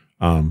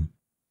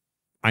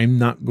 I'm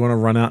not going to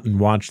run out and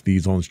watch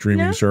these on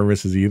streaming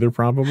services either,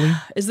 probably.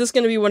 Is this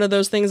going to be one of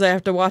those things I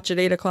have to watch at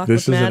 8 o'clock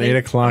This with is Maddie? an 8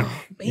 o'clock,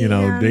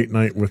 date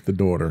night with the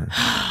daughter.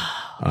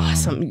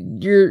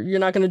 Awesome. You're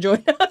not going to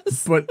join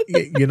us. But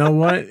you know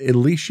what? At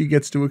least she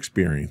gets to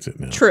experience it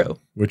now. True.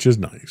 Which is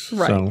nice.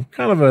 Right. So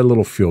kind of a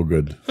little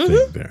feel-good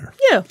thing there.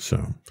 Yeah.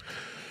 So,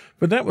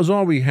 but that was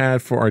all we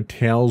had for our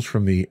Tales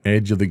from the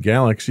Edge of the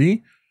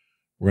Galaxy.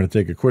 We're going to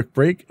take a quick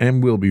break,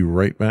 and we'll be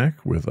right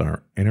back with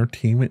our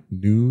entertainment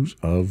news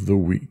of the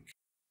week.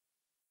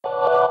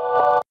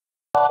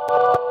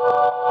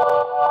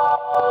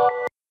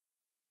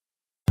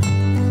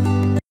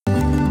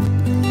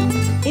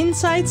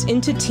 Insights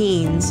into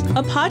Teens,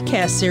 a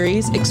podcast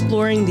series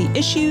exploring the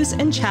issues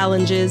and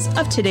challenges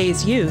of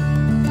today's youth.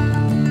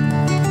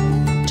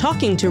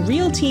 Talking to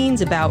real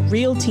teens about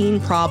real teen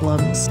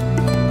problems.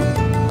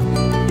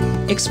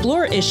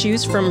 Explore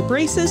issues from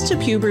braces to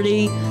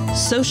puberty,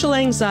 social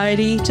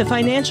anxiety to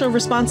financial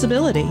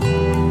responsibility.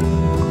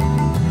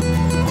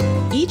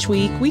 Each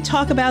week, we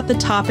talk about the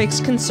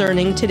topics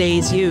concerning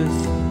today's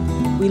youth.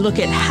 We look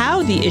at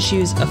how the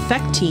issues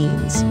affect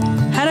teens,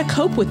 how to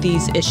cope with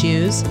these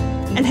issues,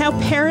 and how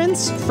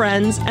parents,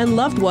 friends, and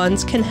loved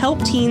ones can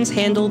help teens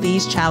handle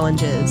these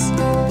challenges.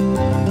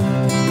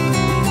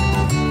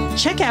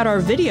 Check out our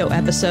video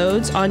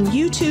episodes on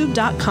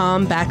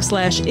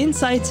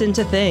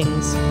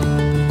youtube.com/insightsintothings.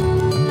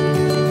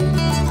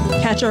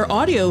 Catch our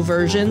audio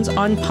versions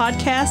on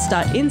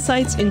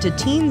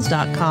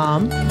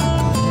podcast.insightsintoteens.com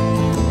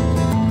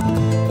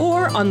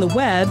or on the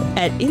web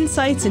at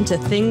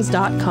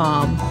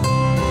insightsintothings.com.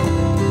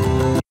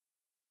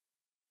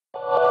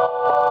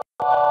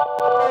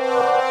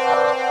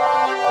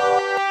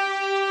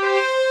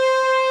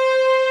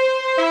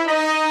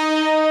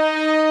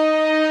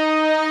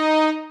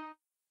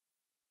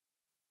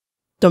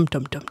 Dum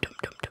dum dum dum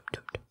dum dum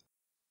dum.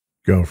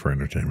 Go for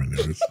entertainment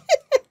news.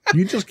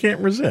 You just can't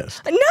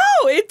resist. No,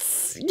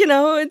 it's,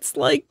 it's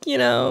like,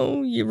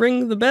 you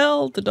ring the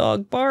bell, the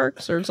dog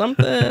barks or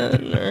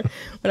something or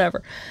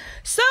whatever.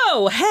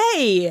 So,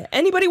 hey,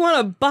 anybody want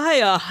to buy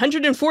a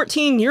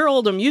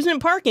 114-year-old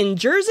amusement park in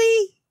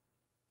Jersey?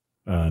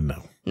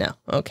 No. No.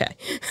 Okay.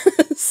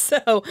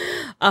 So,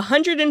 a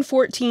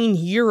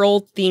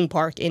 114-year-old theme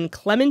park in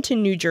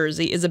Clementon, New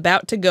Jersey is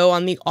about to go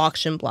on the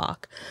auction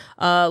block.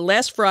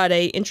 Last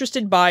Friday,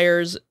 interested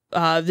buyers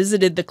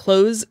visited the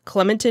closed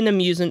Clementon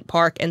Amusement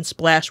Park and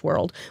Splash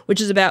World, which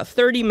is about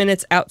 30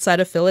 minutes outside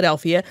of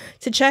Philadelphia,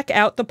 to check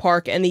out the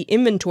park and the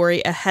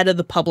inventory ahead of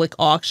the public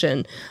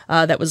auction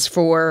that was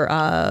for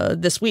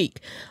this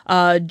week.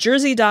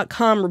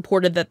 Jersey.com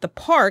reported that the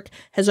park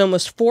has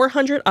almost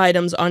 400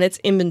 items on its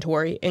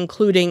inventory,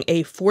 including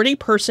a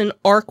 40-person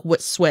arc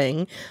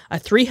swing, a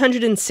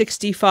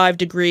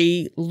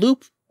 365-degree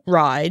loop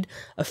ride,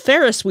 a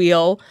Ferris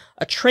wheel,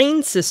 a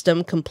train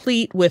system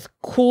complete with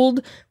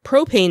cooled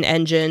propane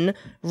engine,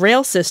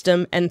 rail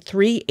system, and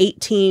 3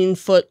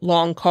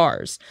 18-foot-long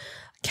cars.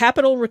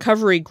 Capital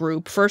Recovery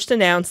Group first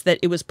announced that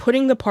it was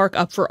putting the park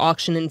up for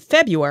auction in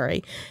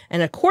February,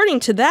 and according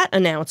to that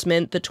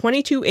announcement, the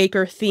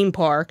 22-acre theme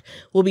park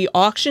will be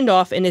auctioned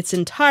off in its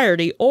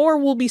entirety or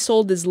will be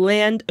sold as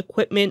land,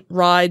 equipment,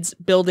 rides,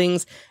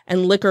 buildings,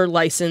 and liquor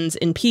license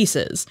in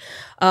pieces.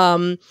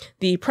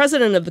 The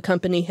president of the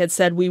company had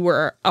said, "We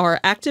are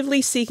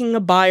actively seeking a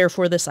buyer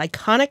for this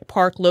iconic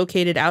park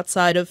located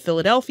outside of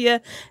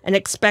Philadelphia and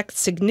expect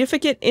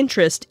significant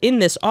interest in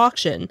this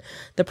auction.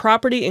 The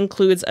property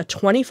includes a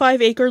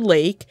 25-acre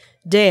lake,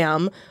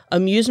 dam,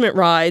 amusement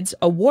rides,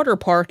 a water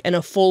park, and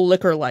a full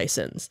liquor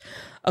license."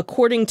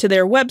 According to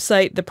their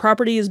website, the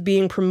property is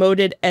being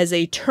promoted as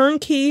a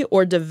turnkey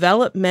or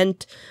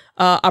development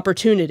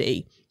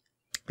opportunity.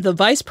 The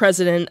vice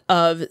president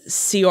of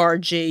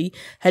CRG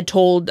had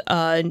told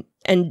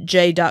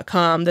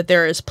NJ.com that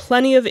there is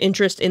plenty of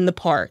interest in the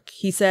park.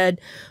 He said,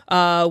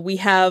 "We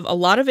have a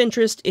lot of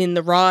interest in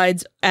the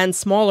rides and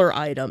smaller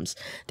items.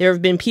 There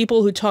have been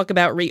people who talk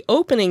about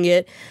reopening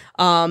it,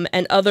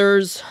 and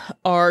others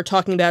are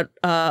talking about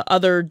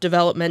other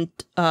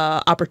development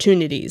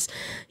opportunities."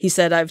 He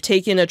said, "I've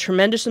taken a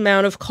tremendous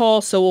amount of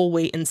calls, so we'll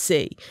wait and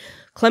see."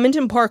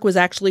 Clementon Park was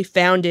actually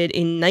founded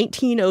in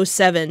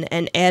 1907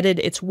 and added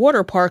its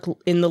water park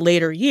in the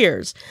later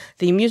years.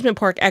 The amusement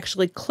park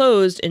actually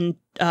closed in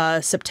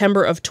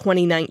September of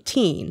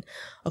 2019.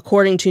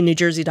 According to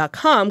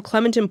NewJersey.com,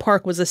 Clementon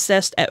Park was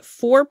assessed at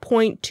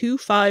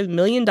 $4.25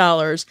 million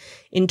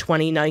in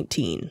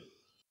 2019.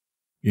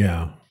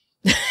 Yeah.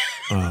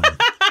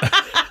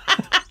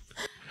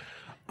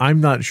 I'm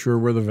not sure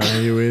where the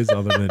value is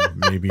other than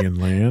maybe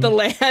in land. The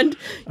land?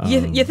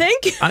 You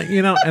think?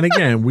 And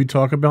again, we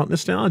talk about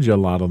nostalgia a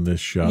lot on this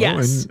show.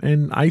 Yes.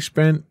 And I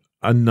spent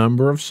a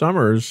number of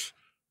summers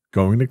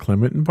going to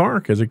Clementon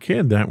Park as a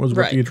kid. That was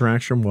what the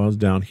attraction was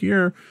down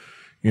here.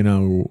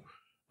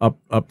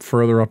 Up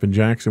further up in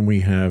Jackson,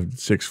 we have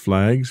Six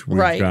Flags. We've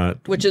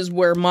got, which is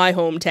where my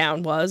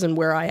hometown was and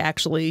where I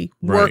actually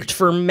worked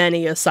for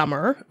many a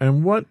summer.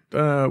 And what's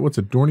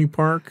it, Dorney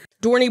Park?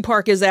 Dorney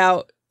Park is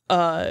out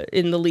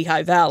in the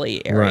Lehigh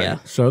Valley area.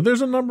 Right. So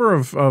there's a number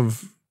of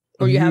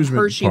or you have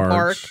Hershey parks.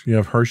 Park. You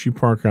have Hershey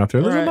Park out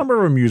there. There's a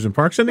number of amusement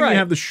parks. And then you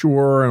have the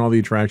shore and all the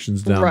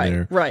attractions down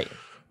there. Right.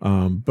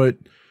 But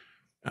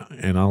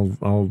and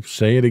I'll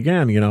say it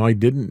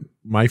again,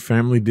 my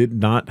family did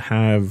not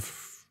have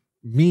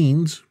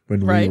means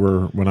when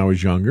I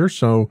was younger.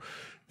 So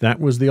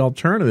that was the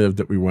alternative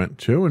that we went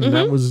to. And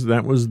that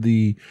was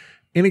the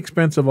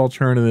inexpensive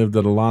alternative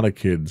that a lot of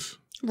kids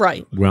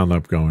wound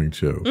up going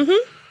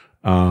to.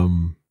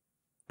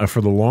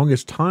 For the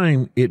longest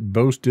time, it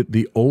boasted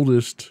the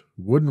oldest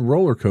wooden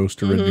roller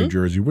coaster in New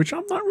Jersey, which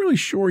I'm not really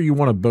sure you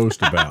want to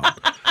boast about.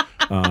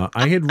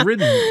 I had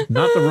ridden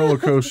not the roller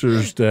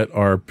coasters that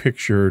are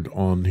pictured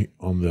on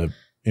the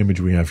image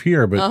we have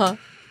here, but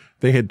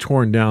they had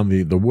torn down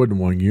the wooden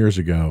one years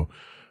ago.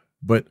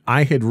 But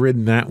I had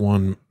ridden that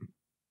one,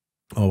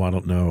 I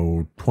don't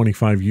know,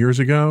 25 years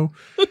ago.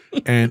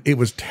 And it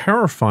was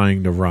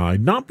terrifying to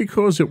ride, not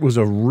because it was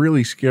a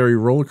really scary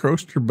roller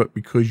coaster, but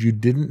because you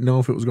didn't know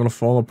if it was going to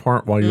fall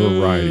apart while you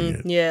were riding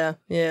it. Yeah.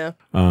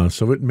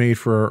 So it made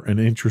for an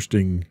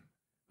interesting,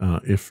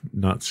 if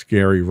not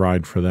scary,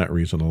 ride for that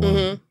reason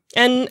alone.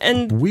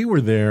 And we were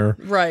there,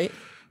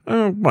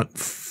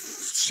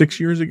 6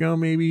 years ago,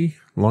 maybe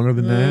longer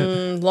than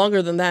that.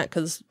 Longer than that,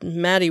 because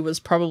Maddie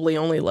was probably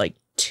only like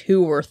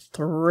 2 or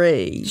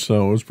 3.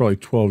 So it was probably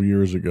 12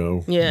 years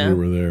ago. We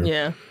were there.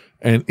 Yeah.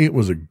 And it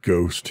was a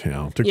ghost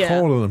town. To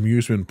call it an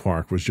amusement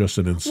park was just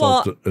an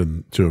insult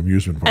to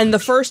amusement parks. And the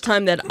first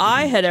time that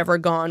I had ever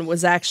gone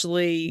was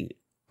actually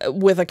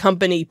with a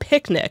company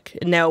picnic.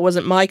 Now, it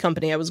wasn't my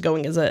company. I was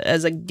going as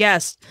a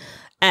guest.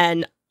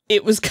 And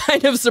it was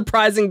kind of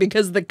surprising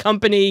because the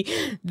company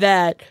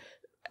that,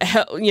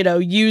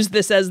 used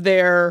this as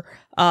their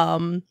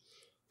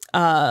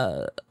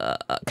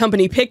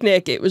company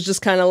picnic, it was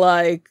just kind of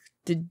like,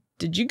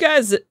 did you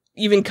guys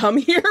even come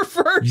here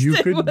first? You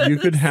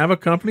could have a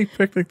company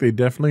picnic. They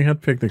definitely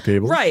had picnic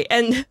tables. Right.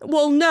 And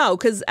no,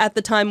 because at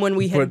the time when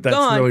we had gone. But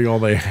that's really all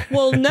they had.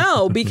 Well,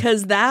 no,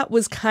 because that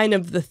was kind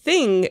of the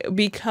thing,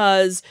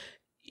 because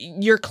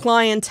your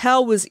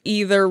clientele was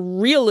either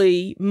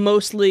really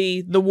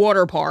mostly the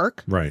water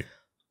park. Right.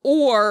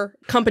 Or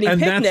company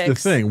picnics. And that's the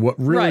thing. What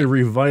really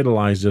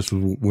revitalized this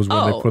was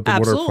when they put the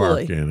water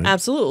park in.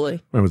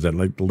 Absolutely. When was that?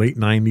 Like the late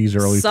 90s,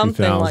 early 2000s?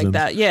 Something like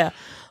that, yeah.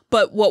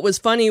 But what was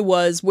funny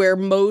was where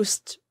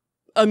most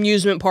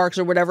amusement parks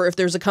or whatever, if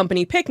there's a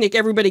company picnic,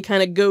 everybody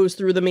kind of goes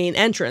through the main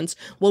entrance.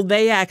 Well,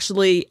 they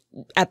actually,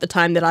 at the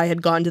time that I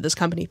had gone to this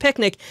company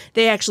picnic,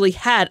 they actually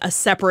had a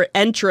separate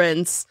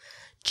entrance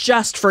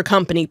just for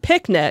company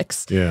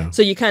picnics. Yeah.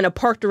 So you kind of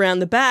parked around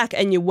the back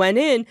and you went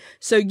in.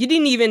 So you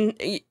didn't even,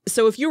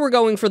 so if you were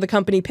going for the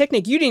company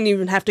picnic, you didn't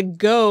even have to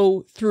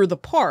go through the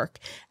park.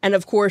 And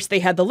of course they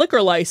had the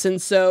liquor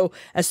license. So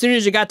as soon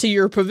as you got to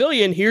your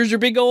pavilion, here's your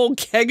big old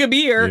keg of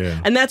beer.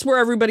 Yeah. And that's where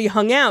everybody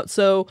hung out.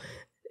 So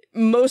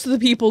most of the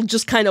people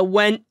just kind of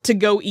went to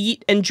go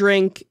eat and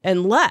drink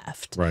and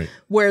left. Right.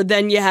 Where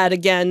then you had,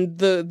 again,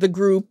 the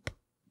group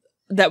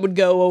that would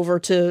go over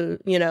to,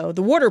 you know,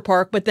 the water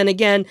park. But then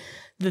again,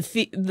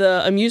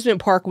 the amusement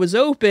park was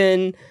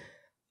open,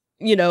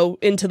 you know,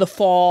 into the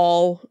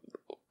fall,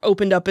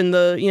 opened up in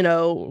the, you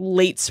know,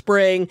 late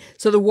spring.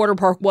 So the water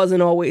park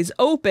wasn't always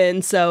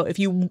open. So if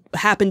you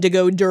happened to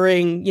go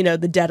during, you know,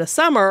 the dead of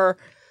summer,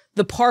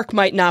 the park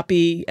might not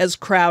be as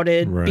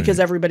crowded because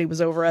everybody was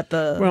over at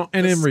the Well,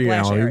 and in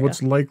reality, area.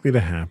 what's likely to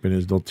happen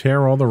is they'll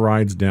tear all the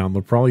rides down.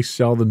 They'll probably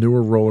sell the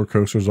newer roller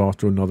coasters off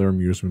to another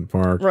amusement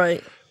park.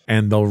 Right.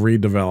 And they'll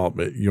redevelop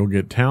it. You'll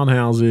get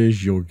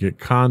townhouses, you'll get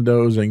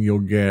condos, and you'll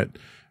get,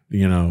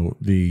 you know,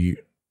 the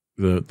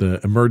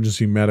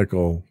emergency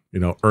medical, you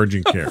know,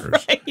 urgent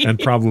cares, and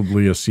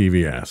probably a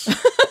CVS.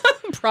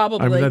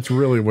 Probably. I mean, that's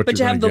really what but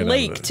you're you have gonna the get out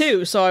of lake this.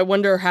 too, so I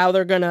wonder how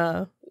they're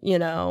gonna, you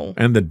know,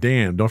 and the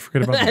dam. Don't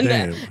forget about the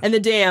dam. And the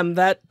dam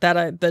the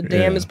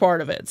dam is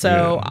part of it.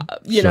 So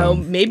you know,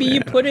 maybe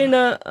you put in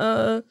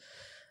a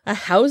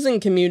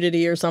housing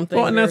community or something.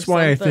 Well, and that's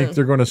why I think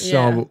they're going to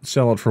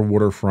sell it for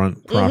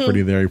waterfront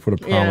property there. You put a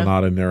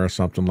promenade in there or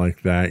something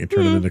like that. You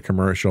turn it into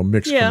commercial,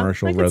 mixed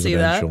commercial,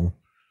 residential.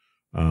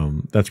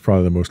 That's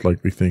probably the most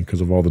likely thing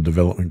because of all the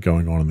development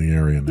going on in the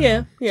area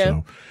now.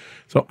 Yeah.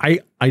 So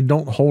I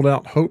don't hold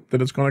out hope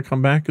that it's going to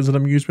come back as an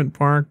amusement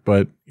park,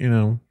 but, you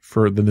know,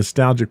 for the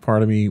nostalgic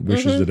part of me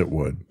wishes that it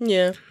would.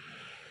 Yeah.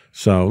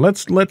 So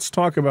let's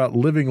talk about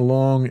living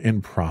long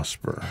and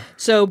prosper.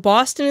 So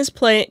Boston is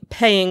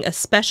paying a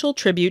special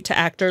tribute to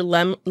actor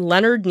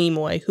Leonard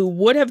Nimoy, who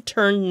would have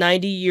turned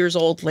 90 years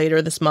old later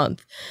this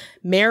month.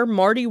 Mayor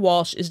Marty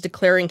Walsh is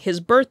declaring his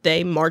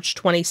birthday, March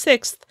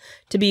 26th,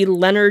 to be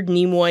Leonard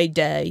Nimoy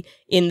Day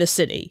in the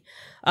city.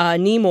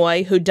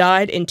 Nimoy, who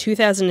died in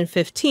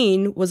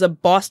 2015, was was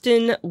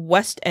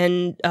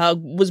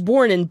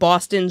born in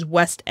Boston's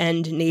West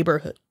End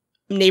neighborhood.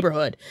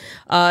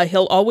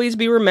 He'll always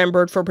be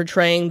remembered for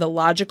portraying the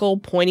logical,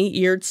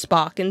 pointy-eared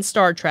Spock in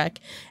Star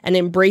Trek and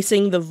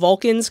embracing the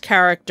Vulcan's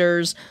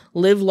character's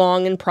live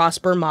long and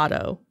prosper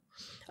motto.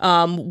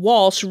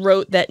 Walsh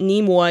wrote that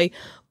Nimoy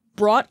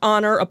brought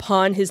honor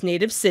upon his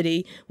native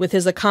city with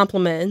his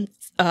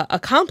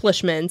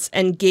accomplishments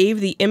and gave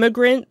the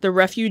immigrant, the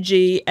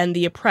refugee, and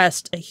the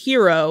oppressed a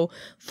hero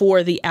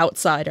for the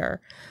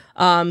outsider.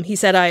 He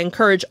said, I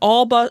encourage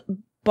all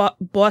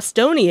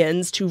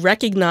Bostonians to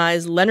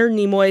recognize Leonard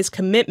Nimoy's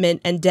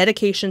commitment and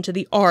dedication to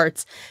the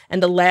arts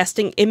and the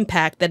lasting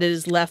impact that it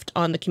has left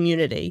on the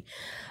community.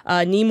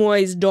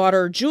 Nimoy's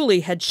daughter, Julie,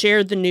 had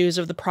shared the news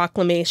of the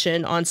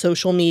proclamation on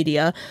social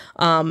media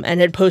and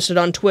had posted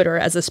on Twitter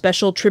as a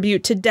special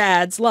tribute to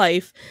Dad's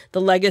life.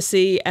 The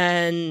legacy,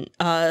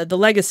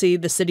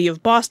 the city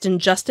of Boston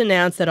just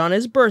announced that on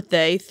his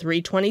birthday,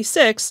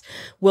 3/26,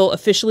 will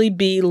officially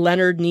be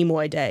Leonard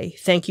Nimoy Day.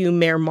 Thank you,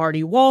 Mayor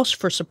Marty Walsh,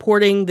 for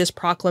supporting this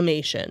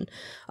proclamation.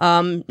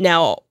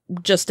 Now,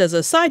 just as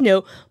a side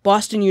note,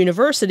 Boston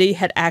University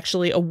had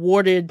actually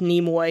awarded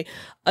Nimoy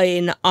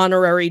an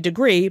honorary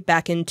degree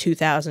back in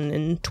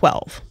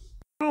 2012.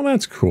 Oh,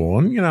 that's cool.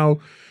 And, you know,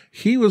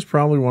 he was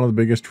probably one of the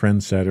biggest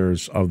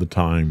trendsetters of the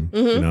time.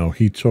 You know,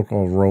 he took a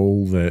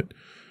role that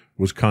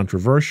was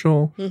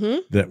controversial,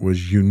 that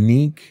was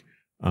unique.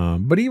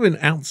 But even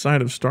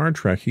outside of Star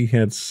Trek, he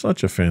had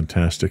such a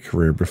fantastic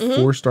career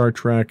before Star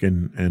Trek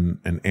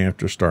and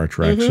after Star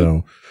Trek.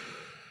 So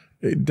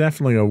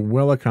definitely a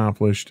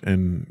well-accomplished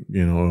and,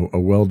 you know, a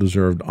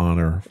well-deserved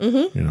honor,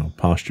 you know,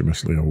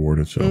 posthumously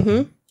awarded.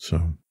 So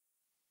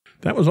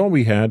that was all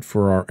we had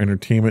for our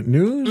entertainment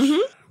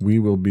news. We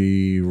will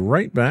be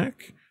right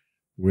back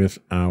with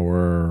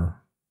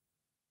our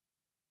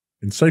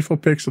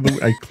insightful picks of the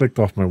week. I clicked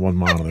off my one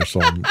monitor, so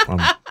I'm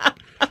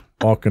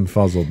all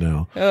confuzzled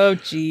now. Oh,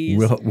 geez.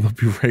 We'll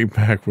be right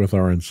back with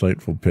our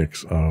insightful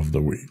picks of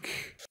the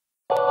week.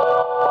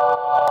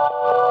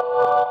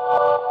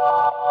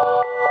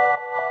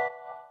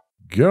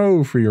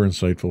 Go for your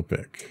insightful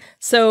pick.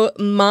 So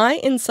my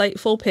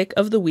insightful pick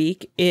of the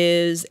week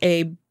is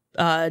a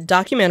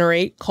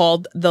documentary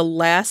called The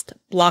Last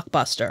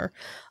Blockbuster.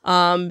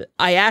 I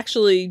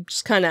actually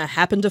just kind of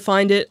happened to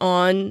find it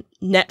on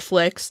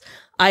Netflix.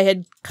 I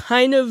had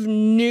kind of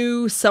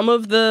knew some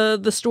of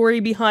the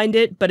story behind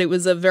it, but it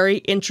was a very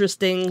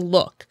interesting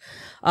look,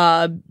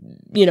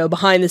 you know,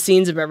 behind the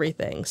scenes of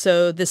everything.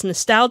 So this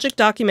nostalgic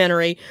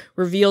documentary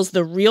reveals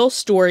the real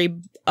story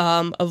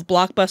of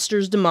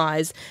Blockbuster's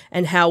demise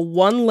and how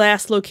one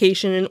last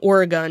location in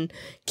Oregon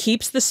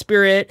keeps the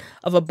spirit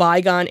of a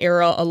bygone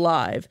era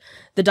alive.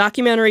 The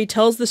documentary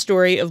tells the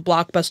story of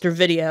Blockbuster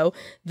Video,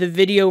 the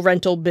video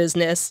rental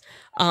business,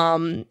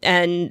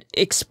 and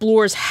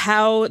explores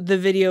how the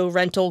video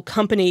rental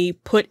company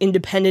put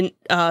independent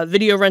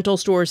video rental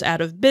stores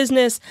out of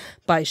business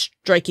by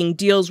striking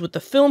deals with the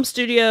film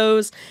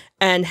studios,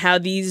 and how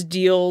these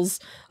deals,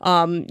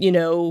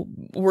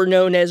 were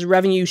known as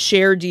revenue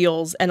share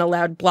deals and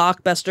allowed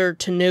Blockbuster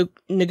to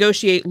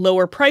negotiate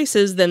lower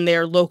prices than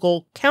their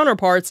local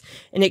counterparts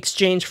in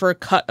exchange for a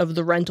cut of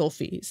the rental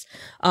fees.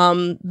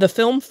 The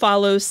film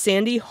follows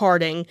Sandy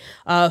Harding,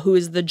 who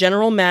is the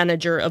general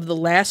manager of the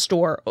last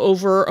store,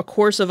 over a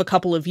course of a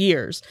couple of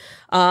years.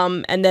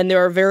 And then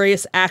there are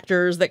various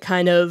actors that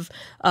kind of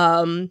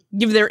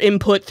give their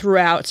input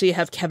throughout. So you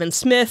have Kevin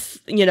Smith,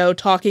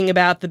 talking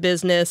about the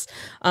business,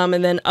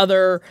 and then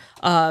other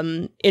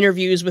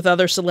interviews with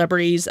other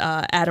celebrities,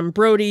 Adam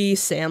Brody,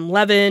 Sam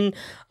Levin,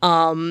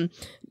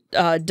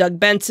 Doug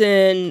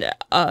Benson,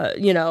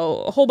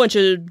 a whole bunch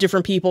of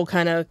different people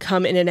kind of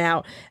come in and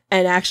out.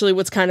 And actually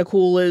what's kind of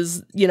cool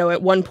is,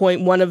 at one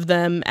point, one of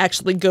them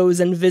actually goes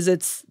and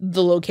visits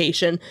the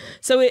location.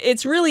 So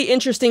it's really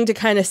interesting to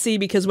kind of see,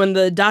 because when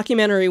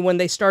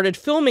they started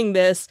filming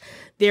this,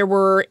 there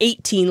were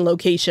 18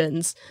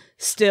 locations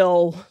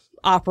still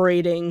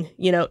operating,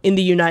 in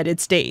the United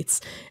States.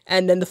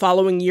 And then the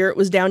following year it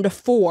was down to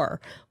 4,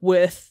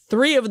 with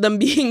 3 of them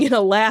being in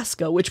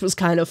Alaska, which was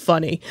kind of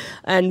funny,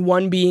 and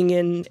 1 being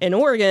in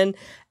Oregon.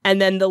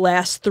 And then the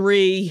last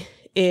 3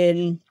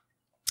 in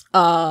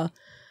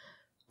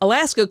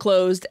Alaska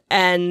closed,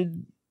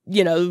 and,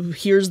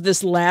 here's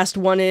this last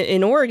one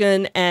in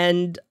Oregon,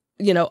 and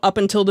up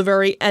until the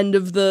very end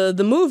of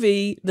the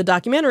movie, the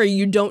documentary,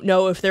 you don't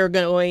know if they're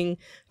going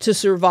to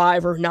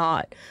survive or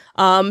not.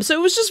 So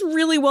it was just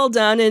really well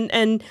done.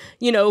 And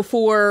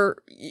for,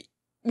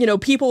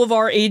 people of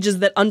our ages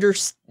that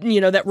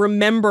that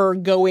remember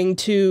going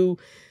to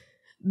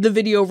the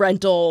video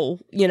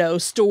rental,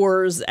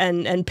 stores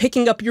and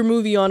picking up your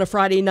movie on a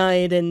Friday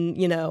night and,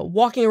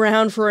 walking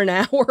around for an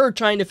hour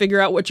trying to figure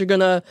out what you're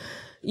gonna,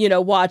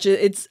 watch.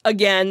 It's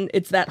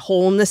that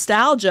whole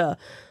nostalgia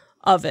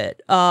of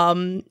it.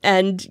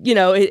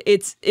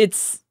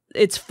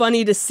 It's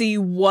funny to see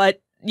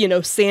what,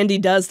 Sandy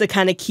does to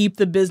kind of keep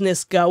the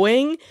business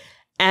going,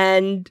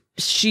 and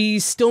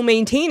she's still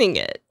maintaining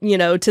it,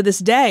 to this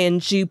day.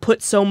 And she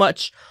put so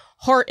much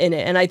heart in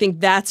it. And I think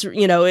that's,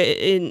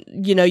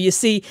 you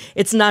see,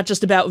 it's not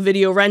just about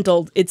video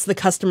rental, it's the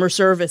customer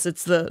service.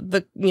 It's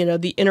the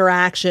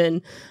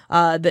interaction,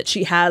 that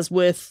she has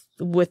with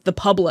the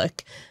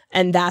public.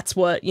 And that's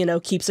what,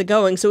 keeps it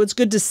going. So it's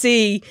good to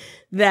see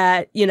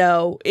that,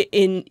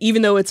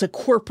 even though it's a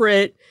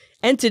corporate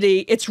entity,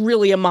 it's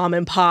really a mom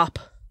and pop,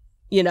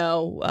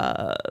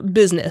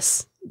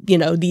 business,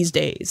 these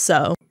days.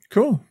 So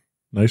cool.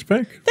 Nice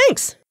pick.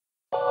 Thanks.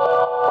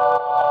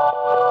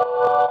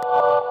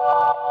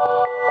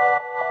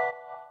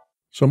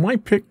 So my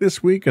pick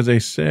this week, as I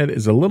said,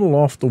 is a little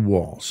off the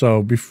wall.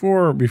 So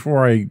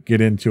before I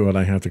get into it,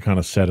 I have to kind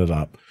of set it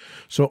up.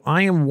 So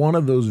I am one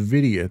of those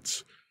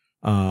idiots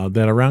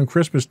that around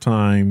Christmas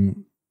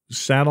time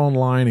sat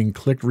online and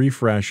clicked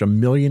refresh 1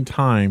 million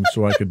times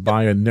so I could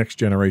buy a next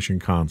generation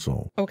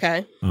console.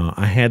 Okay.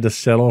 I had to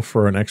settle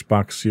for an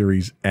Xbox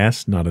Series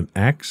S, not an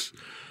X.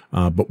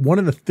 But one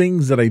of the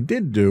things that I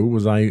did do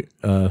was I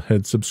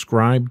had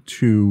subscribed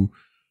to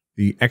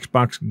the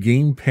Xbox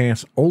Game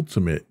Pass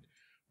Ultimate,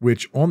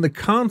 which on the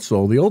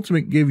console, the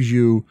Ultimate gives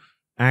you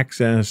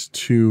access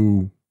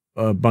to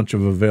a bunch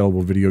of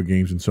available video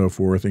games and so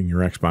forth, and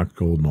your Xbox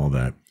Gold and all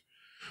that.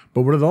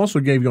 But what it also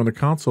gave you on the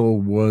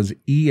console was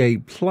EA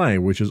Play,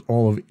 which is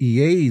all of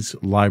EA's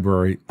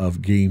library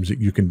of games that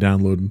you can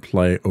download and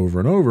play over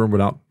and over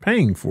without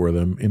paying for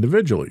them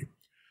individually.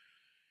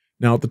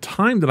 Now, at the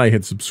time that I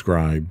had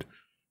subscribed,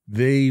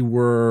 they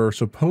were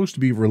supposed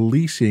to be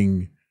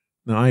releasing.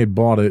 Now, I had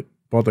bought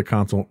the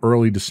console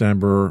early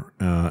December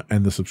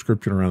and the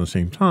subscription around the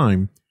same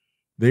time.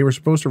 They were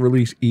supposed to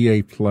release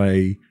EA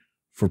Play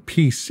for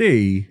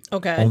PC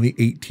on the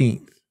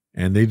 18th.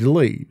 And they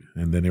delayed.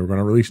 And then they were going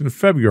to release it in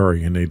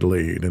February, and they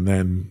delayed. And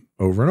then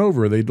over and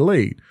over, they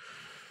delayed.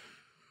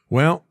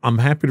 Well, I'm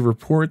happy to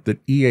report that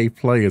EA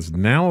Play is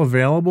now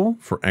available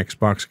for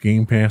Xbox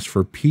Game Pass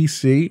for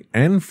PC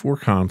and for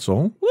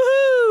console.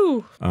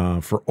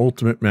 Woohoo! For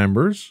Ultimate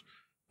members.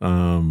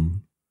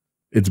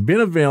 It's been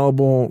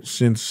available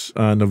since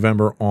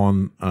November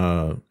on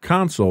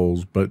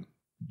consoles, but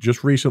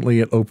just recently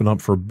it opened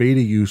up for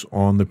beta use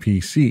on the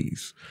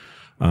PCs.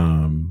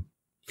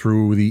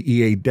 Through the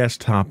EA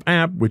desktop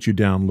app, which you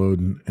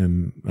download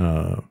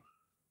and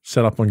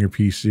set up on your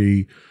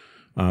PC.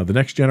 The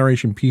next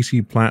generation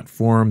PC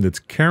platform that's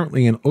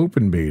currently in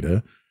open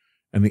beta,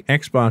 and the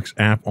Xbox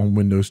app on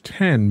Windows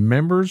 10,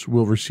 members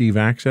will receive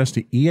access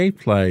to EA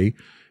Play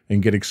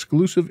and get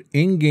exclusive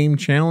in-game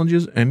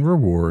challenges and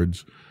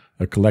rewards,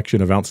 a collection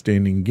of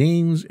outstanding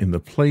games in the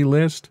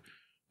playlist,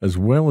 as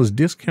well as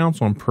discounts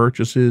on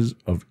purchases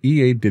of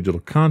EA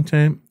digital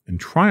content and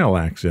trial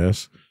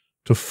access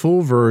to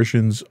full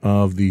versions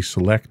of the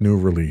select new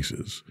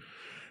releases.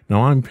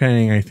 Now I'm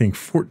paying, I think,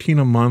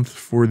 $14 a month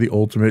for the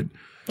Ultimate.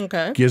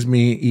 Okay. Gives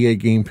me EA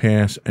Game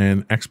Pass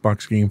and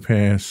Xbox Game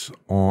Pass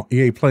on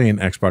EA Play and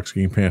Xbox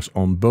Game Pass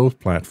on both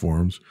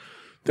platforms.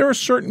 There are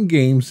certain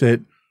games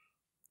that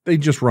they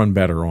just run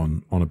better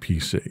on a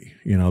PC.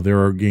 You know,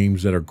 there are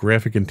games that are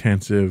graphic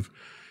intensive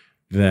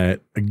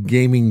that a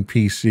gaming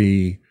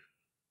PC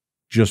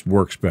just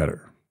works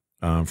better.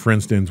 For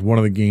instance, one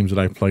of the games that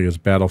I play is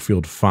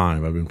Battlefield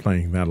 5. I've been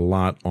playing that a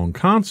lot on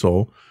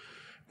console,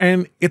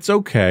 and it's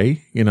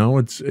okay. You know,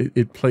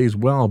 it plays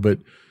well, but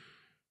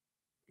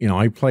you know,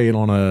 I play it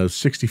on a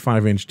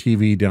 65-inch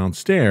TV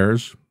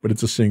downstairs, but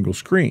it's a single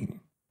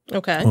screen.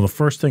 Okay. Well, the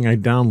first thing I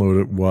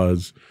downloaded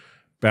was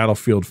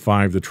Battlefield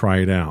 5 to try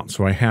it out.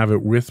 So I have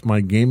it with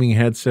my gaming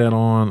headset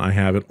on. I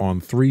have it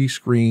on 3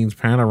 screens,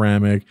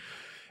 panoramic,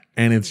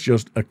 and it's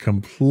just a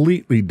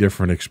completely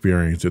different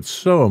experience. It's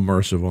so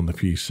immersive on the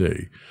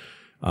PC.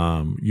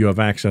 You have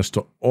access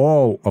to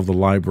all of the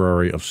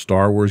library of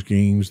Star Wars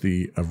games,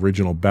 the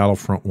original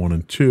Battlefront 1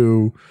 and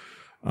 2,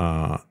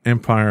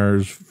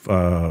 Empires,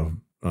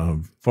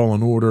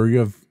 Fallen Order. You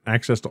have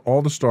access to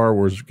all the Star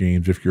Wars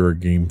games if you're a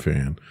game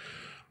fan.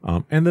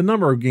 And the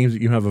number of games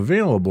that you have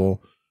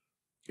available,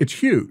 it's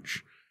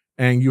huge.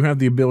 And you have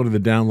the ability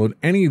to download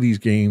any of these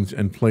games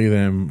and play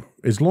them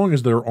as long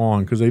as they're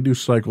on, because they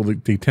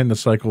tend to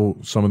cycle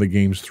some of the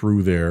games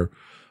through there,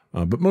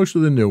 but most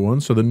of the new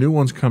ones. So the new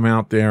ones come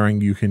out there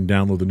and you can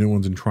download the new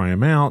ones and try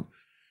them out.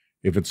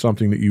 If it's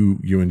something that you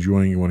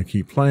enjoy and you want to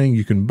keep playing,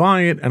 you can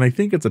buy it. And I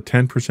think it's a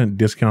 10%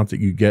 discount that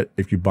you get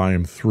if you buy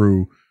them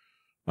through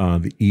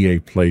the EA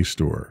Play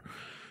Store.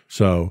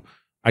 So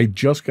I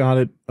just got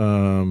it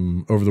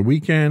over the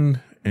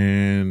weekend,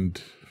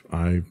 and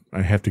I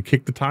have to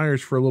kick the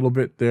tires for a little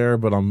bit there,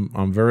 but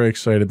I'm very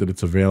excited that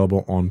it's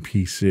available on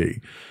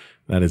PC.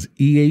 That is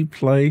EA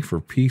Play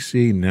for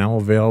PC, now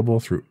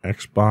available through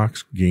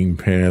Xbox Game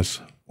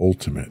Pass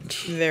Ultimate.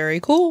 Very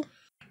cool.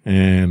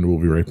 And we'll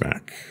be right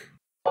back.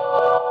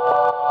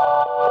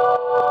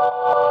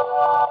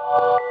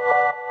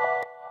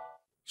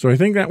 So I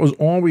think that was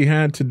all we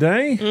had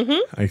today.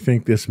 I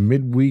think this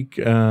midweek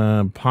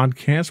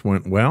podcast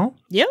went well.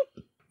 Yep.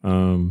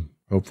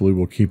 Hopefully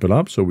we'll keep it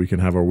up so we can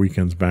have our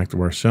weekends back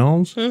to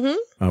ourselves.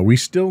 We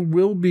still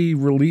will be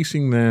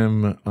releasing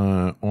them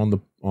on the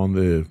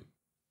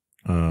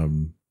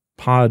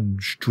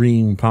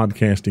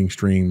podcasting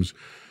streams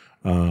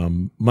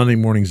Monday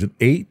mornings at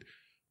 8.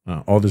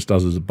 All this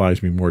does is it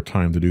buys me more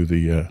time to do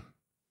the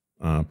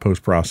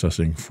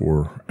post-processing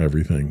for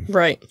everything.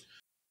 Right.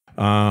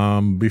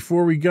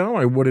 Before we go,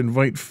 I would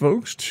invite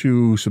folks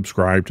to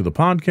subscribe to the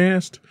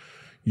podcast.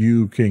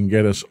 You can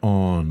get us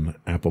on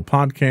Apple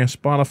Podcasts,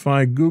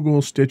 Spotify,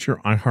 Google,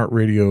 Stitcher,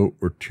 iHeartRadio,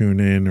 or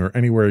TuneIn, or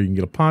anywhere you can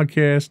get a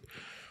podcast.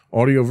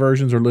 Audio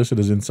versions are listed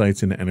as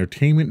Insights into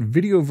Entertainment.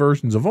 Video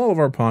versions of all of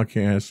our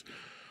podcasts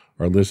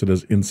are listed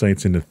as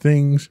Insights into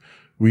Things.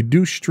 We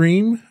do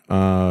stream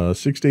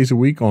 6 days a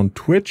week on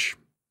Twitch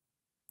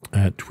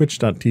at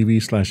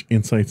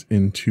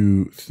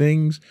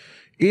twitch.tv/insightsintothings.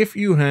 If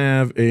you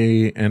have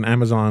an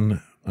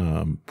Amazon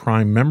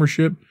Prime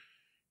membership,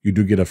 you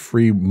do get a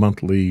free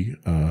monthly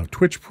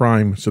Twitch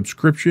Prime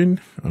subscription.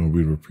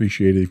 We would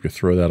appreciate it if you could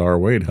throw that our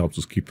way. It helps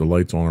us keep the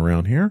lights on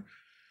around here.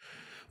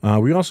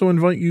 We also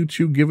invite you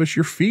to give us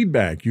your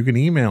feedback. You can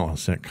email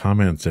us at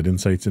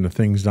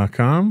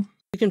comments@insightsintothings.com.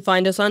 You can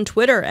find us on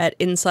Twitter at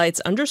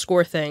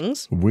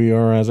insights_things. We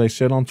are, as I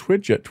said, on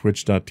Twitch at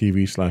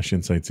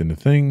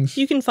twitch.tv/insightsintothings.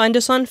 You can find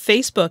us on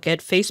Facebook at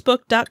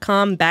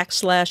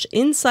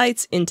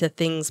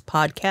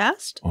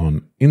facebook.com/insightsintothingspodcast.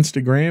 On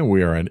Instagram,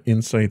 we are at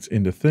Insights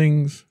Into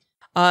Things.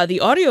 The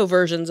audio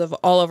versions of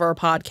all of our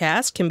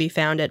podcasts can be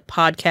found at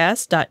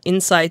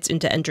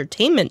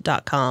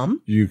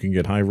podcast.insightsintoentertainment.com. You can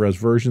get high-res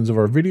versions of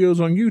our videos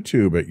on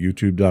YouTube at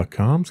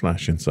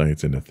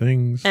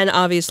youtube.com/insightsintothings. And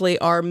obviously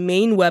our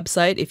main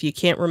website, if you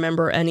can't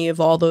remember any of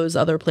all those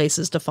other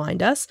places to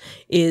find us,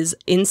 is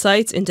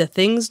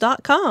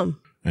insightsintothings.com.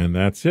 And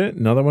that's it.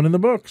 Another one in the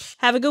books.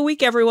 Have a good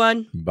week,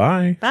 everyone.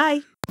 Bye.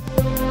 Bye.